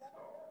will be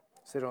installed.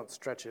 So they don't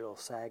stretch it, it'll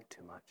sag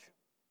too much.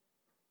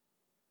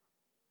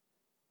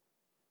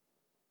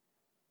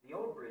 The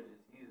old bridge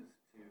is used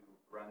to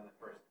run the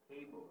first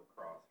cable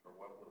across for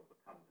what will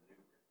become the new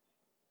bridge.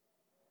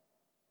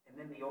 And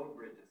then the old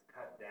bridge is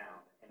cut down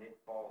and it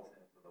falls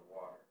into the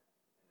water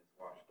and is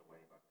washed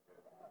away by the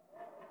river.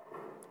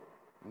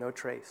 No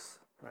trace,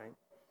 right?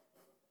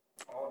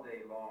 All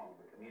day long,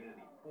 the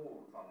community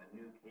pulls on the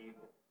new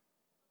cables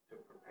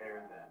to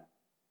prepare them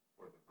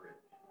for the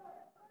bridge.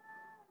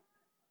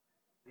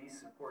 These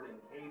supporting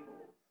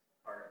cables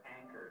are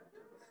anchored to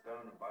the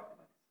stone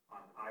abutments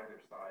on either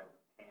side of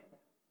the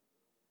canyon.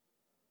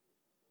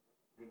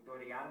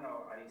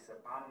 Victoriano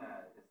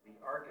Arizapana is the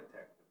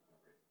architect of the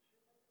bridge,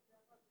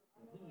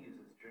 and he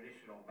uses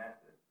traditional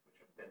methods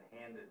which have been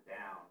handed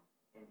down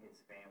in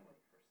his family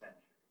for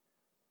centuries.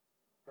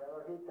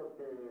 Trabajito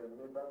que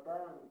mi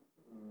papá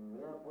me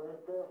ha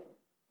puesto,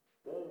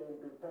 que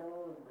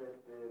empezamos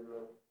desde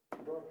los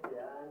 12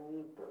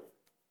 añitos.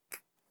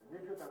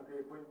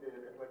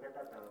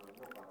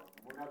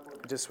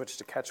 I just switched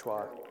to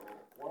Quechua.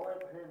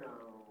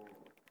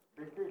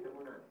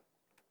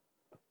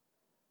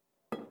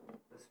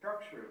 The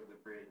structure of the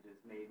bridge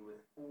is made with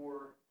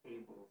 4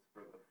 cables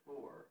for the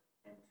floor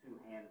and 2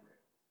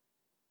 handrails.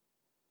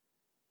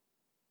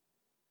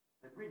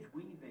 The bridge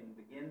weaving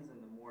begins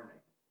in the morning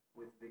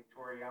with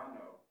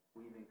Victoriano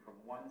weaving from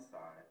one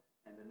side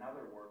and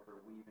another worker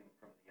weaving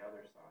from the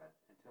other side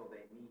until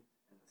they meet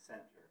in the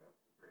center of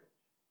the bridge.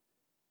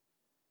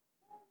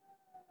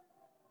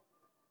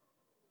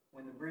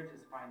 When the bridge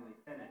is finally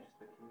finished,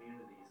 the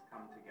communities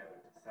come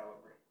together to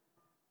celebrate.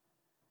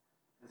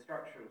 The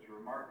structure is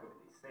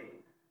remarkably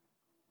safe.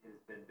 It has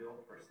been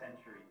built for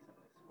centuries in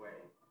this way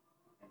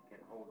and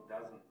can hold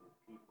dozens of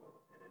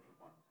people at any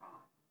one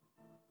time.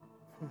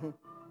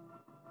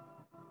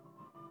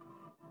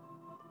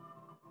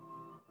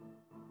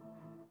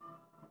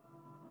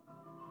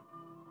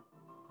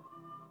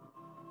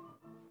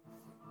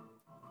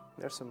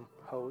 There's some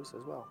hose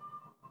as well.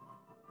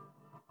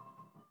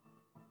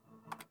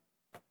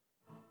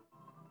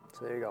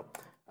 So there you go.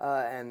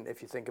 And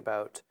if you think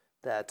about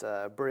that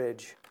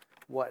bridge,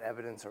 what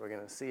evidence are we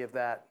going to see of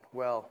that?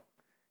 Well,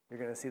 you're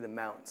going to see the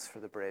mounts for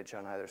the bridge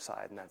on either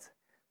side, and that's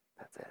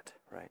it,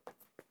 right?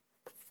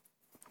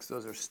 So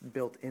those are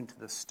built into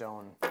the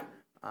stone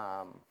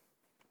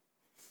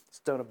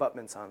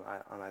abutments on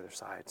either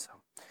side. So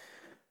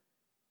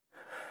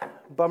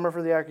bummer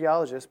for the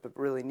archaeologists, but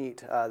really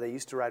neat. They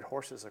used to ride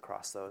horses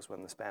across those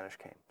when the Spanish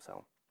came,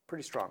 so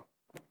pretty strong.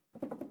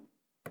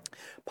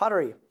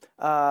 Pottery.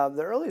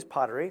 The earliest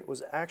pottery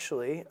was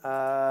actually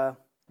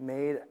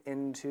made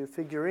into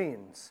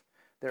figurines.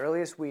 The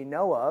earliest we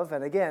know of,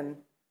 and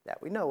again, that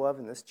we know of,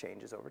 and this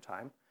changes over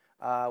time,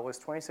 was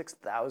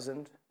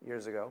 26,000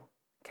 years ago,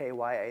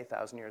 KYA,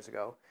 1,000 years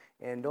ago,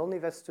 in Dolní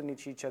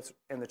Věstonice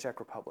in the Czech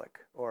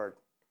Republic. Or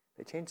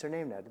they changed their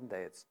name now, didn't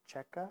they? It's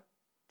Checha?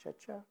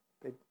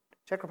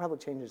 Czech Republic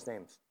changed its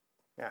names.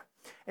 Yeah.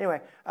 Anyway,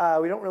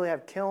 we don't really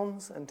have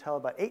kilns until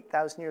about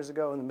 8,000 years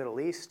ago in the Middle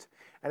East.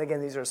 And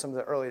again, these are some of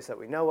the earliest that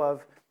we know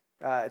of.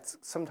 It's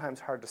sometimes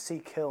hard to see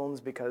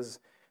kilns because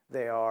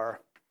they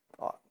are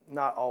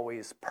not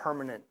always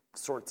permanent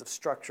sorts of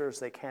structures.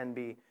 They can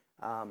be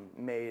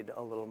made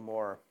a little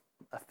more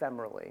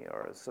ephemerally,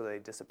 or so they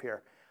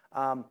disappear.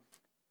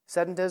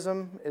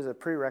 Sedentism is a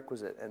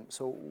prerequisite. And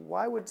so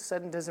why would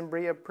sedentism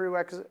be a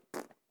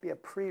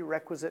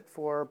prerequisite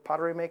for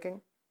pottery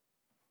making?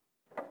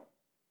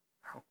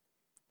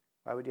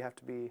 Why would you have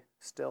to be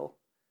still?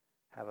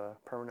 have a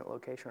permanent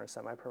location or a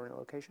semi-permanent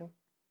location.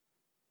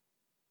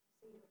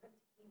 So you don't have to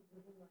keep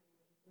moving while you're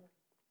making like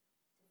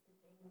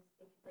different things. It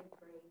could like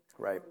break.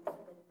 Right. Or you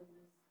could like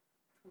lose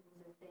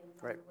tools or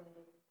things Right. on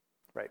the way.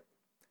 Right.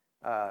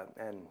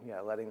 And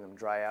yeah, letting them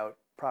dry out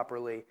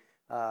properly,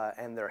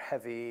 and they're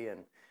heavy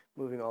and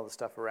moving all the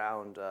stuff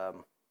around.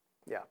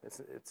 Yeah,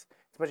 it's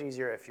much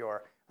easier if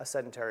you're a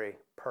sedentary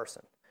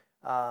person.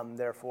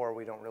 Therefore,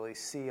 we don't really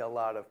see a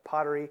lot of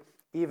pottery,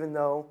 even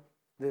though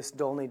this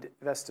Dolní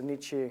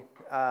Vestovnici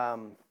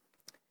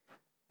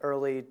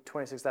early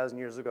 26,000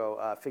 years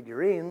ago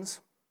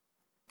figurines,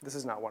 this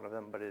is not one of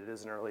them, but it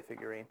is an early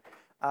figurine,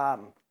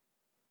 it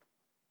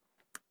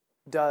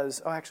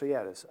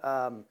is.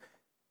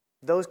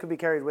 Those could be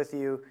carried with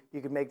you.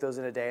 You could make those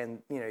in a day,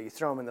 and you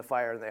throw them in the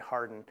fire and they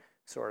harden,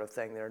 sort of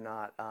thing. They're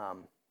not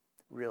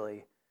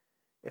really,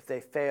 if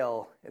they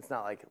fail, it's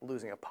not like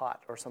losing a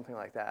pot or something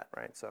like that,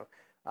 right? So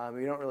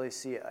you don't really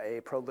see a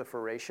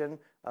proliferation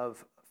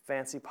of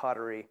fancy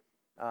pottery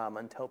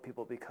until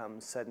people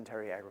become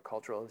sedentary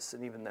agriculturalists,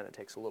 and even then it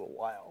takes a little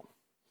while.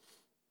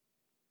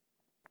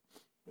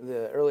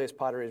 The earliest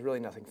pottery is really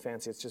nothing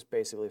fancy. It's just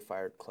basically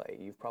fired clay.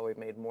 You've probably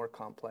made more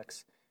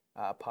complex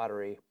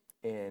pottery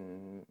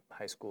in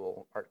high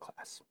school art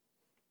class.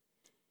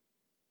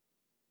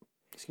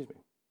 Excuse me.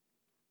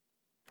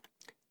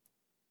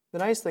 The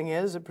nice thing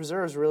is it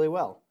preserves really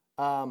well.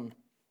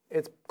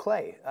 It's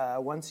clay.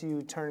 Once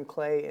you turn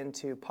clay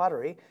into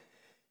pottery,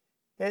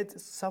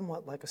 it's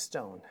somewhat like a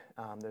stone.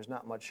 There's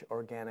not much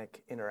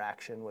organic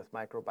interaction with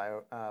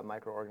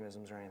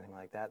microorganisms or anything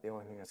like that. The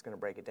only thing that's going to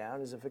break it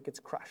down is if it gets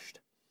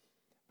crushed.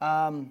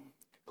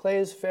 Clay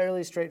is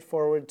fairly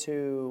straightforward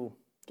to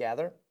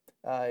gather.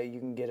 You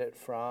can get it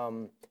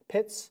from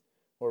pits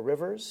or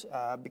rivers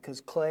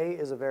because clay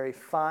is a very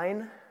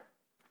fine,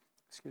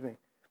 sediment.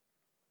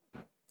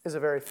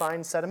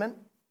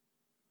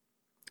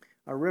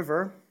 A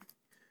river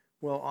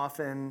will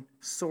often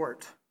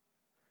sort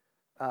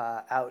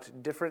out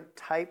different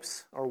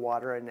types, or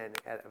water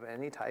of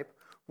any type,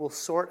 will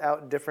sort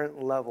out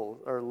different levels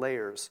or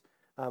layers.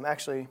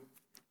 Actually,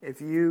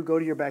 if you go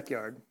to your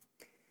backyard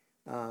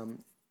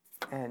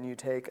and you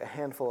take a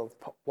handful of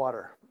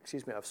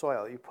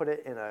soil, you put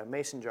it in a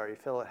mason jar, you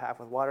fill it half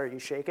with water, you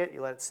shake it,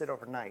 you let it sit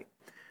overnight.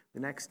 The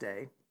next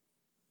day,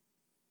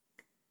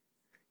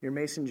 your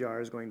mason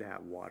jar is going to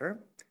have water,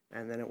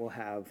 and then it will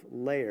have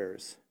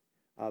layers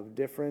of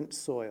different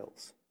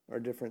soils, or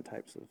different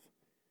types of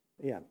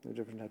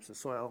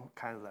soil,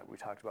 kind of that we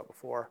talked about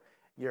before.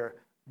 Your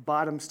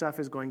bottom stuff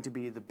is going to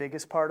be the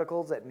biggest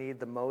particles that need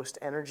the most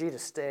energy to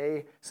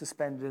stay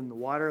suspended in the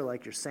water,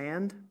 like your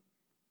sand.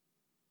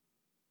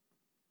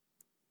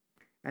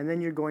 And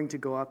then you're going to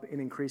go up in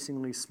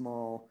increasingly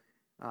small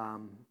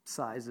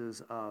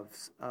sizes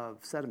of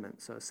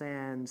sediment. So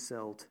sand,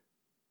 silt,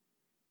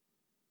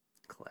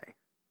 clay.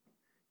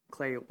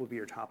 Clay will be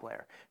your top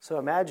layer. So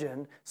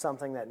imagine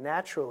something that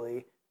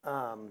naturally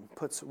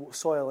puts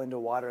soil into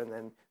water and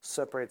then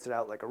separates it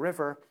out like a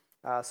river.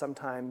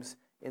 Sometimes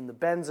in the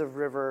bends of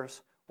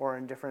rivers or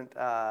in different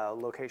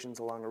locations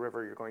along a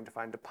river, you're going to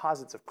find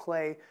deposits of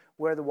clay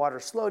where the water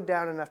slowed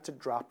down enough to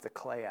drop the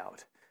clay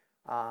out.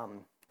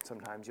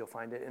 Sometimes you'll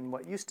find it in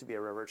what used to be a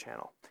river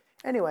channel.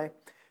 Anyway,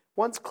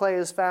 once clay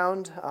is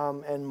found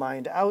and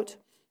mined out,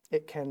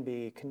 it can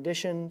be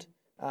conditioned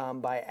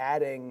by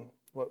adding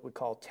what we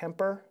call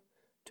temper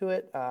to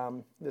it.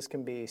 This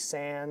can be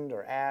sand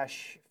or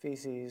ash,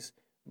 feces,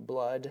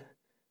 blood,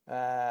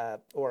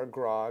 or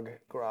grog.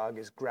 Grog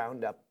is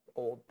ground up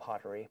old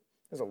pottery.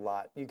 There's a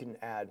lot. You can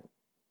add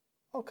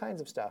all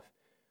kinds of stuff.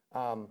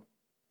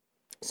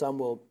 Some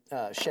will,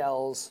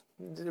 shells.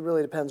 It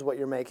really depends what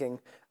you're making.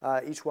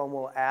 Each one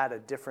will add a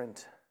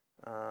different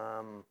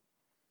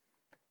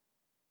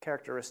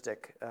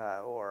characteristic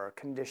or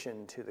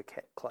condition to the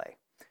clay.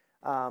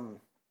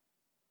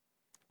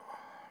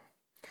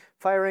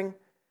 Firing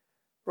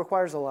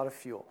requires a lot of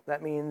fuel.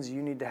 That means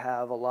you need to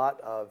have a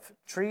lot of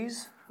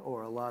trees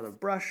or a lot of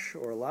brush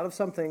or a lot of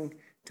something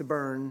to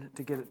burn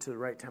to get it to the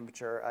right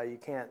temperature. You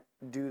can't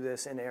do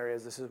this in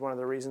areas. This is one of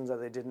the reasons that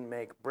they didn't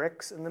make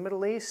bricks in the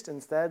Middle East.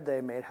 Instead, they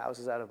made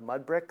houses out of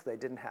mud brick. They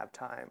didn't have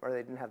time, or they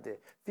didn't have the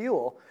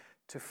fuel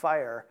to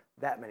fire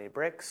that many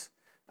bricks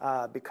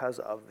because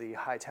of the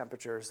high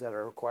temperatures that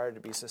are required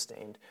to be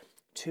sustained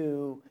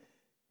to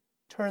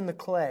turn the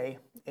clay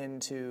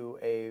into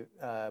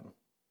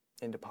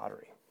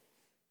pottery.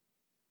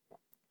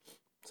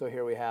 So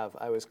here we have,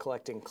 I was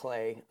collecting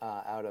clay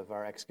out of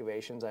our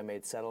excavations. I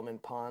made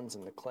settlement ponds,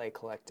 and the clay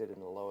collected in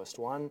the lowest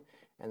one,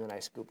 and then I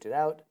scooped it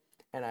out,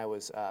 and I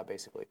was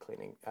basically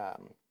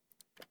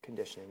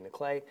conditioning the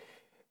clay.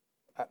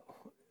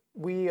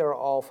 We are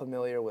all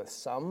familiar with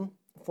some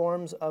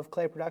forms of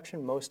clay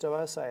production. Most of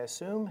us, I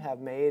assume, have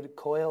made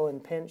coil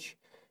and pinch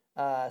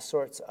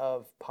sorts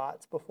of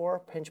pots before,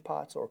 pinch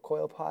pots or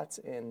coil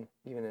pots, even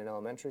in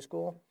elementary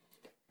school.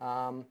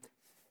 How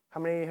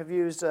many have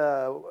used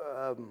a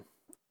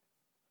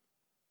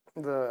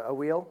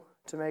wheel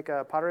to make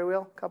a pottery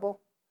wheel?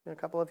 A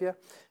couple of you.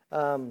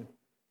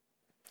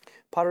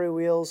 Pottery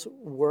wheels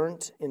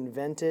weren't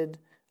invented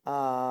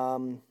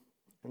until,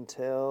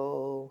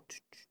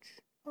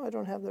 oh, I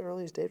don't have the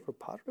earliest date for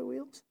pottery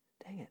wheels.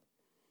 Dang it.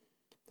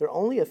 They're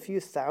only a few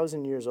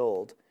thousand years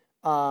old.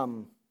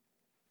 The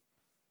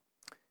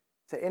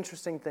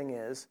interesting thing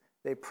is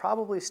they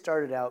probably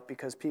started out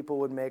because people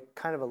would make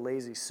kind of a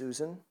lazy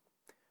Susan.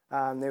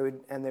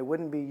 They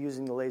wouldn't be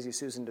using the lazy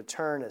Susan to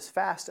turn as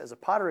fast as a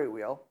pottery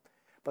wheel,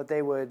 but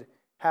they would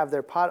have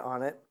their pot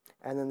on it,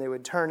 and then they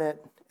would turn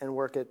it and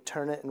work it,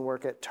 turn it and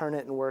work it, turn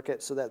it and work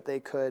it, so that they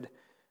could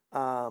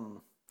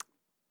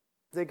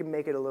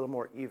make it a little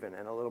more even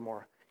and a little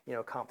more,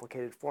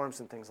 complicated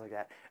forms and things like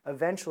that.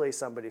 Eventually,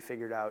 somebody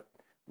figured out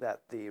that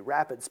the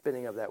rapid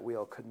spinning of that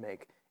wheel could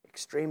make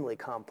extremely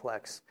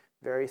complex,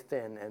 very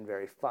thin and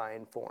very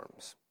fine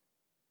forms.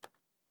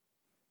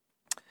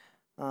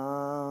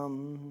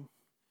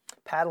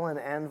 Paddle and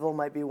anvil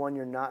might be one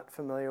you're not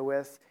familiar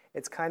with.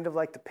 It's kind of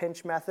like the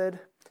pinch method,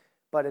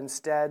 but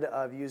instead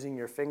of using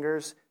your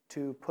fingers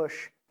to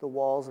push the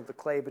walls of the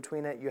clay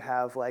between it, you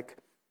have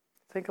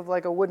think of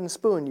like a wooden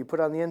spoon you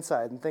put on the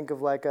inside, and think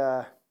of like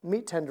a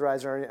meat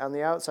tenderizer on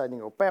the outside, and you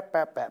go bap,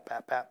 bap, bap,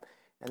 bap, bap,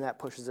 and that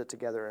pushes it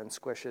together and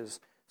squishes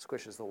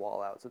the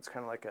wall out. So it's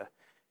kind of like a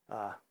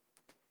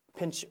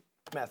pinch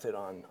method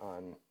on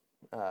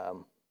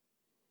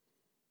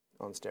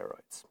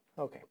steroids.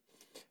 Okay.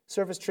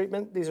 Surface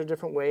treatment. These are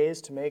different ways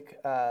to make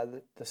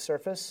the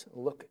surface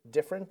look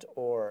different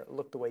or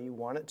look the way you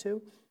want it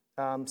to.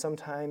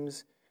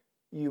 Sometimes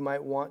you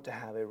might want to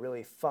have a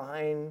really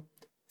fine,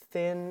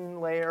 thin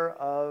layer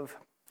of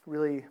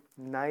really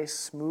nice,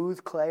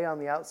 smooth clay on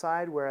the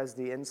outside, whereas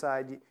the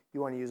inside you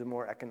want to use a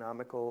more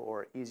economical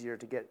or easier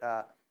to get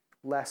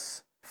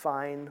less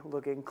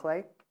fine-looking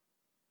clay.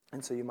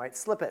 And so you might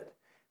slip it.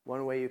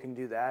 One way you can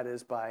do that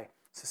is by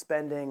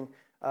suspending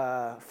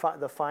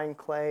the fine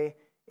clay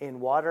in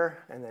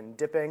water and then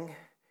dipping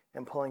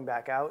and pulling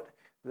back out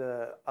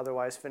the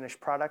otherwise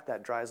finished product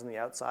that dries on the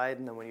outside,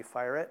 and then when you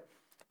fire it,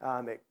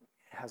 it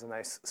has a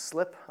nice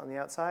slip on the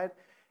outside.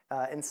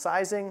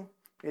 Incising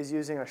is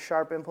using a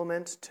sharp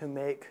implement to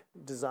make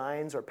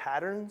designs or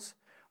patterns.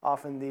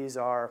 Often these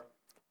are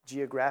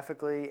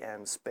geographically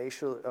and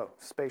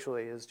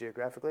spatially is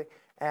geographically,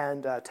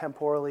 and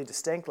temporally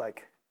distinct,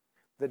 like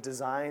the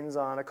designs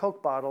on a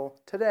Coke bottle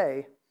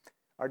today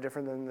are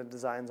different than the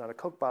designs on a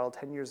Coke bottle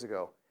 10 years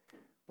ago.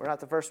 We're not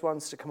the first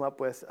ones to come up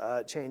with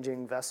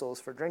changing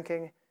vessels for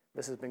drinking.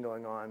 This has been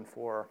going on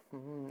for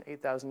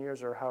 8,000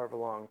 years or however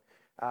long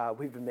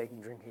we've been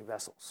making drinking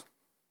vessels.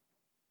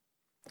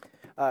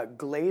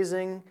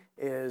 Glazing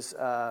is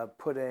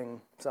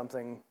putting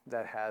something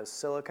that has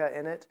silica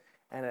in it,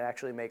 and it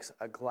actually makes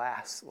a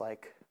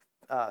glass-like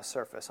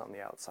surface on the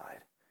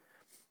outside.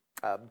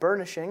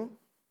 Burnishing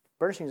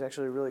is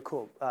actually really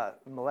cool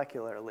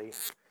molecularly.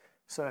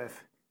 So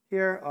if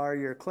here are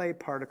your clay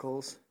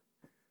particles,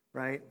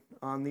 right,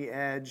 on the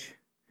edge,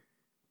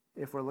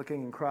 if we're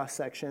looking in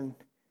cross-section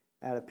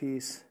at a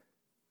piece,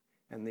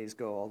 and these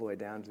go all the way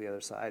down to the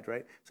other side,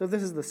 right? So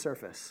this is the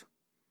surface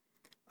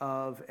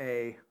of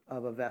a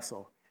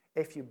vessel.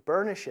 If you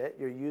burnish it,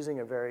 you're using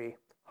a very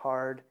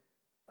hard,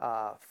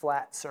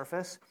 flat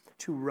surface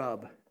to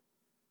rub.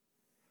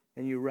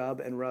 And you rub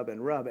and rub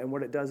and rub, and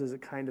what it does is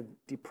it kind of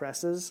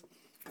depresses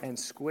and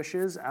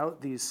squishes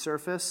out these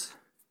surface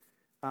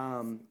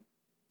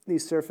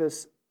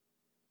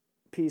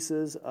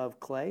pieces of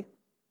clay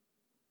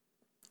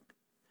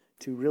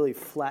to really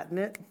flatten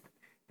it,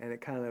 and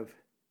it kind of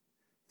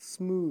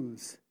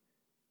smooths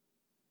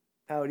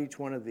out each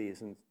one of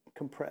these and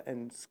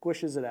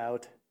squishes it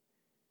out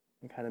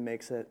and kind of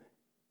makes it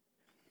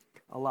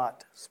a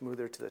lot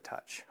smoother to the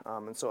touch.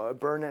 And so a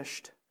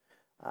burnished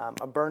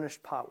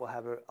pot will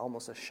have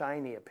almost a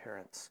shiny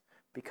appearance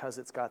because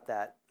it's got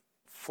that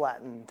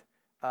flattened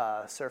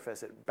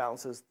surface. It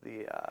bounces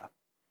the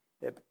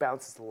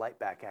light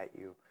back at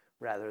you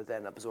rather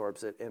than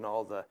absorbs it in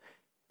all the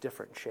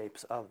different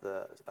shapes of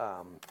the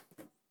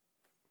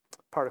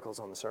particles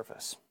on the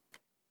surface.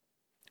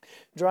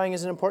 Drying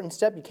is an important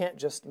step. You can't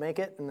just make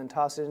it and then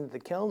toss it into the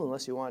kiln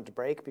unless you want it to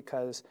break,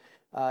 because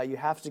you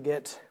have to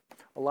get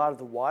a lot of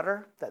the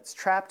water that's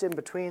trapped in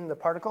between the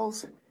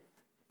particles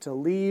to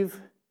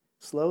leave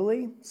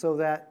slowly, so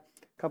that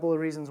a couple of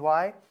reasons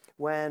why.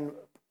 When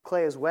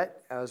clay is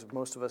wet, as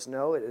most of us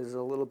know, it is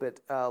a little bit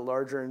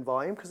larger in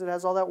volume because it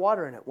has all that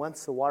water in it.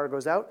 Once the water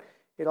goes out,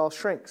 it all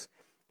shrinks.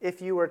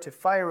 If you were to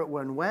fire it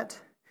when wet,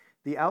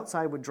 the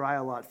outside would dry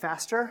a lot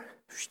faster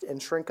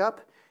and shrink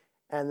up,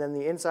 and then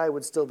the inside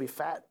would still be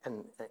fat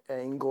and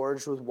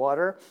engorged with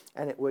water,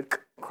 and it would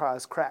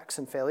cause cracks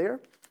and failure.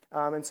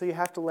 And so you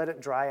have to let it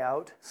dry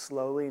out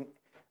slowly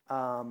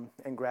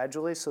and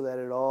gradually so that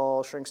it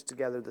all shrinks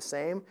together the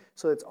same.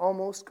 So it's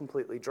almost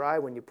completely dry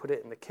when you put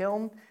it in the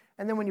kiln.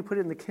 And then when you put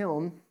it in the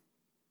kiln,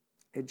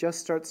 it just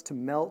starts to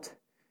melt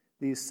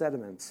these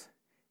sediments.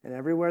 And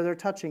everywhere they're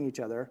touching each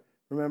other,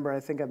 remember, I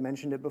think I've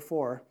mentioned it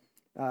before,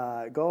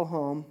 go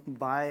home,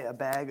 buy a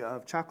bag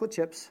of chocolate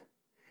chips,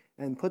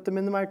 and put them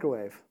in the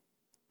microwave.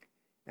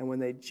 And when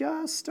they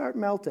just start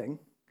melting,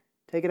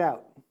 take it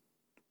out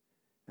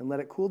and let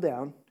it cool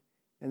down.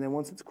 And then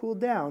once it's cooled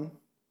down,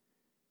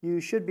 you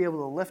should be able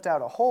to lift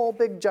out a whole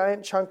big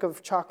giant chunk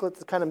of chocolate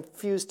that's kind of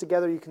fused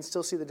together. You can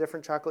still see the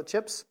different chocolate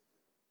chips,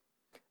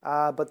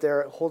 but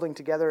they're holding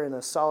together in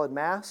a solid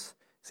mass.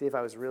 See, if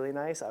I was really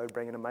nice, I would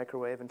bring in a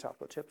microwave and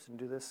chocolate chips and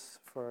do this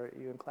for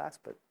you in class,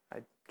 but I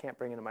can't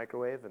bring in a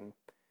microwave and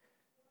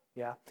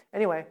yeah.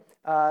 Anyway,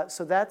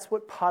 so that's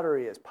what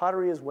pottery is.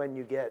 Pottery is when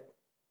you get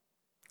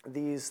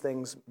these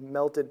things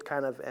melted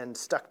kind of and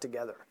stuck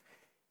together.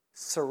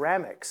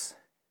 Ceramics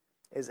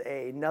is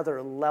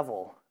another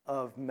level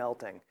of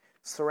melting.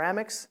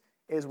 Ceramics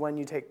is when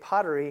you take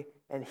pottery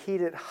and heat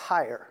it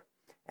higher,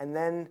 and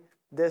then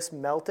this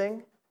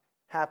melting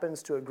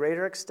happens to a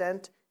greater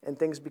extent and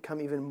things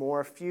become even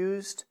more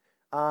fused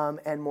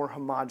and more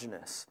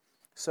homogeneous.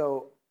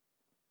 So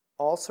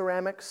all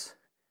ceramics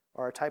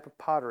are a type of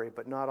pottery,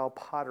 but not all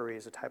pottery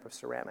is a type of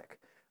ceramic.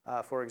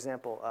 For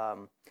example,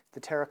 the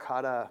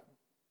terracotta,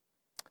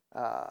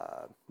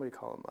 what do you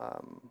call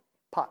them,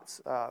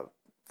 pots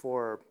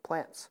for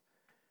plants.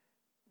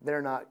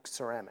 They're not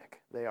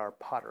ceramic. They are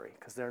pottery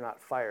because they're not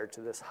fired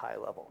to this high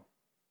level.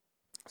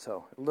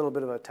 So a little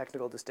bit of a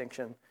technical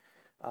distinction.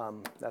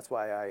 That's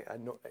why I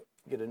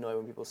get annoyed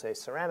when people say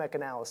ceramic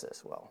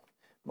analysis. Well,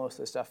 most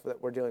of the stuff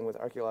that we're dealing with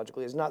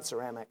archaeologically is not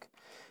ceramic,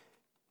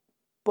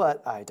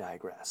 but I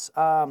digress.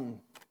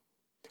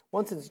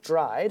 Once it's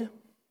dried,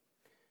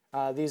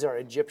 these are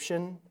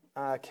Egyptian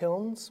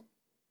kilns.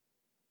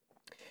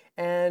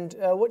 And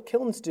what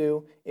kilns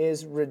do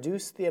is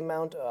reduce the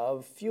amount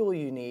of fuel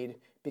you need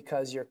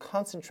because you're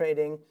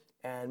concentrating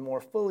and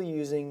more fully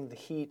using the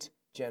heat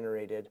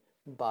generated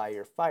by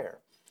your fire.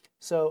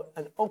 So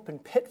an open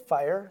pit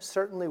fire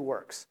certainly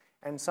works.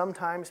 And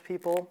sometimes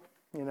people,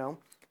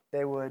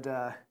 they would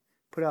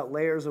put out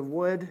layers of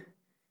wood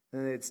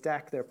and they'd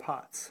stack their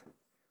pots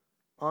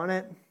on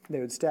it. They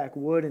would stack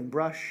wood and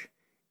brush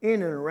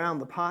in and around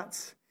the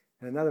pots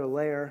and another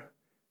layer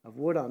of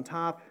wood on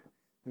top,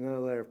 another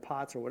layer of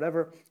pots or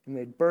whatever, and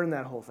they'd burn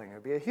that whole thing. It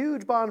would be a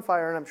huge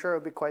bonfire, and I'm sure it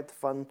would be quite the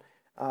fun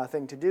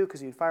thing to do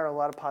because you'd fire a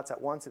lot of pots at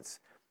once. It's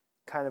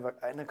kind of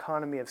an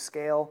economy of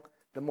scale.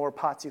 The more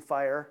pots you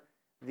fire,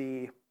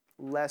 the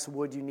less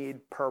wood you need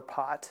per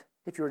pot.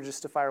 If you were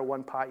just to fire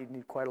one pot, you'd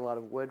need quite a lot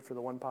of wood for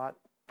the one pot.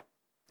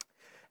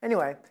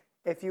 Anyway,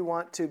 if you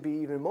want to be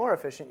even more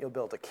efficient, you'll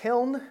build a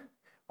kiln,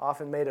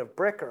 often made of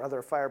brick or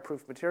other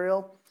fireproof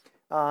material,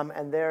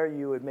 and there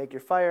you would make your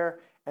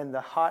fire, and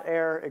the hot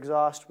air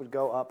exhaust would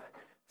go up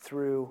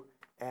through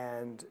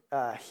and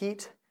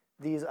heat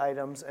these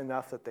items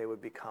enough that they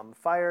would become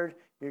fired.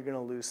 You're going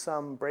to lose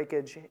some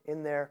breakage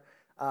in there,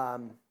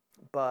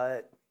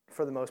 but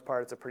for the most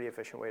part, it's a pretty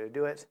efficient way to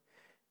do it.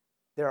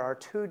 There are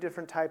two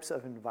different types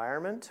of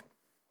environment,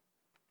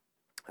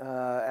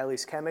 at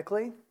least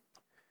chemically.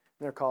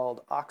 They're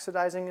called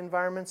oxidizing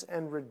environments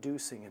and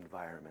reducing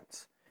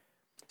environments.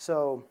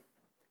 So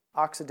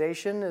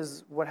oxidation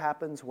is what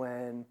happens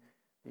when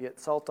you get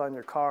salt on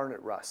your car and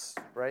it rusts,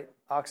 right?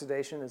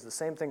 Oxidation is the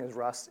same thing as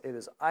rust. It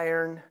is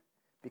iron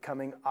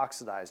becoming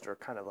oxidized or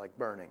kind of like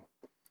burning.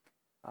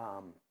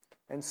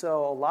 And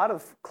so a lot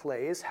of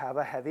clays have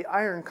a heavy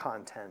iron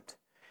content.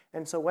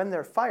 And so when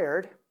they're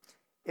fired,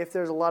 if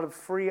there's a lot of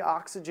free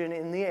oxygen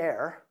in the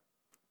air,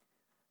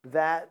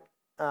 that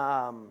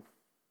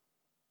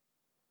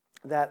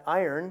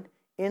iron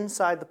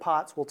inside the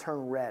pots will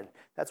turn red.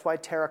 That's why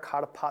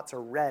terracotta pots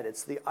are red.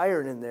 It's the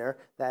iron in there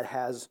that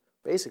has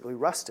basically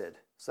rusted.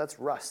 So that's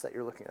rust that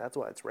you're looking at. That's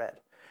why it's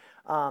red.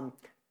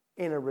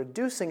 In a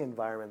reducing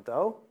environment,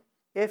 though,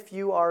 if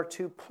you are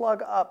to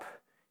plug up,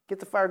 get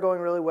the fire going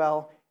really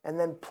well, and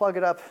then plug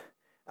it up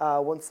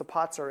once the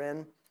pots are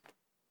in,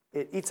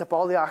 it eats up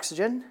all the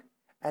oxygen,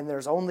 and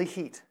there's only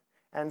heat.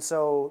 And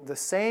so the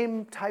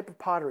same type of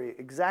pottery,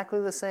 exactly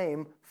the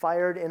same,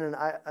 fired in an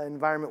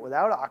environment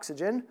without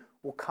oxygen,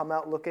 will come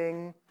out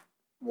looking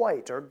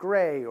white or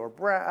gray or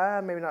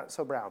brown, maybe not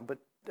so brown, but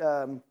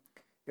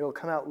it'll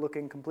come out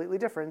looking completely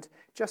different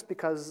just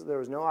because there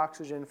was no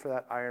oxygen for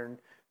that iron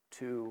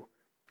to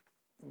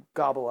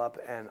gobble up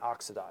and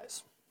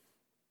oxidize.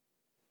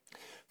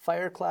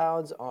 Fire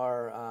clouds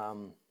are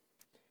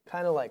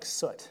kind of like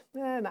soot.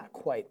 Not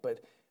quite, but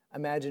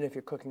imagine if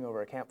you're cooking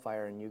over a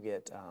campfire and you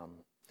get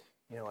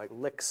like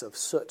licks of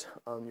soot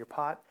on your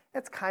pot.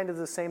 It's kind of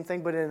the same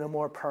thing, but in a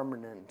more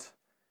permanent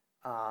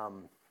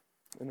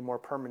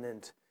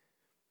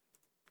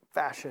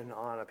fashion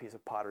on a piece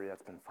of pottery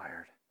that's been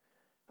fired.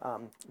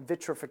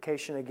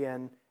 Vitrification,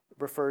 again,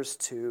 refers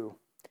to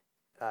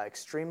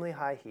extremely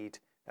high heat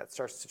that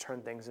starts to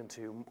turn things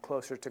into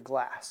closer to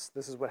glass.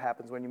 This is what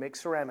happens when you make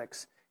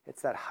ceramics.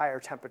 It's that higher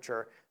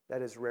temperature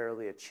that is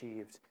rarely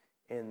achieved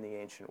in the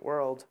ancient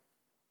world.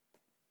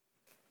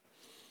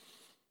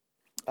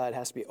 It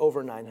has to be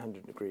over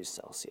 900 degrees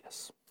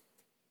Celsius.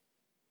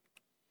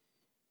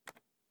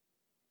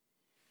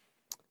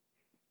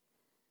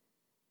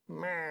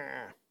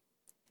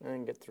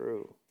 And get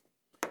through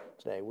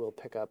today. We'll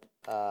pick up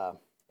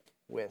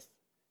with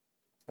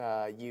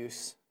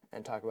use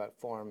and talk about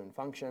form and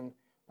function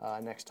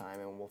next time,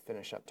 and we'll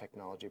finish up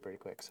technology pretty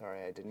quick.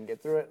 Sorry I didn't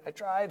get through it. I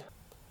tried.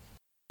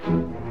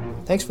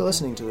 Thanks for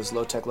listening to this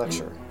low-tech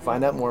lecture.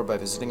 Find out more by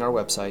visiting our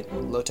website,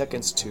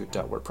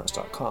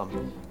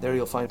 lowtechinstitute.wordpress.com. There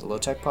you'll find the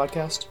Low-Tech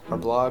Podcast, our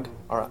blog,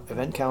 our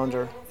event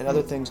calendar, and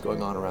other things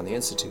going on around the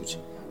Institute.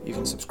 You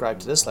can subscribe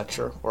to this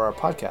lecture or our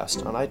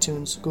podcast on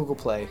iTunes, Google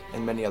Play,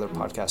 and many other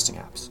podcasting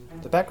apps.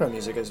 The background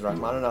music is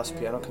Rachmaninoff's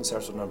Piano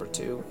Concerto No.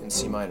 2 in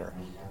C minor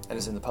and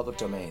is in the public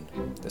domain.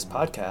 This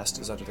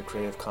podcast is under the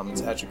Creative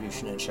Commons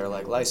Attribution and Share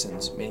Alike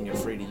license, meaning you're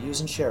free to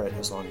use and share it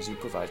as long as you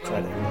provide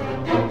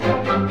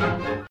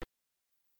credit.